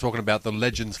Bellator talking about the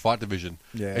Legends fight division,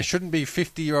 it shouldn't be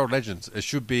 50-year-old legends. It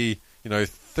should be,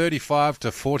 35 to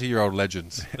 40-year-old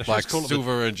legends, like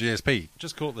Silver and GSP.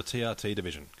 Just call it the TRT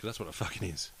division, because that's what it fucking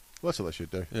is. Well, that's what they should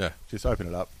do. Yeah. Just open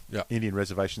it up. Yeah. Indian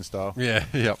reservation style. Yeah,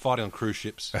 yeah. Fighting on cruise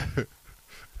ships.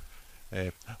 Yeah.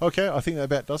 Okay, I think that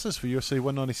about does us for UFC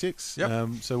 196. Yep.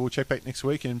 So we'll check back next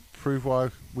week and prove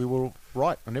why we were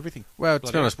right on everything. Well,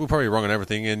 to be honest, we're probably wrong on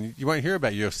everything, and you won't hear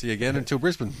about UFC again until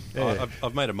Brisbane. Yeah.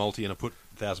 I've made a multi and I put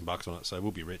 $1,000 on it, so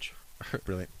we'll be rich.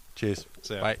 Brilliant. Cheers.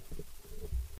 See ya. Bye.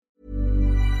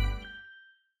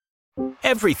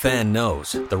 Every fan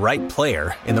knows the right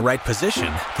player in the right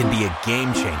position can be a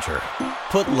game changer.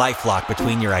 Put LifeLock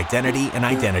between your identity and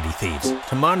identity thieves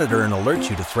to monitor and alert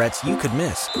you to threats you could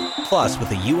miss. Plus, with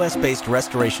a U.S.-based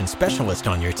restoration specialist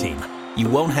on your team, you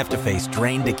won't have to face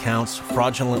drained accounts,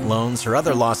 fraudulent loans, or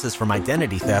other losses from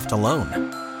identity theft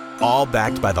alone. All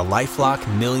backed by the LifeLock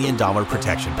 $1 Million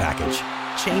Protection Package.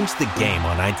 Change the game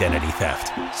on identity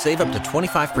theft. Save up to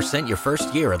 25% your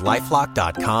first year at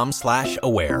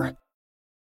LifeLock.com/aware.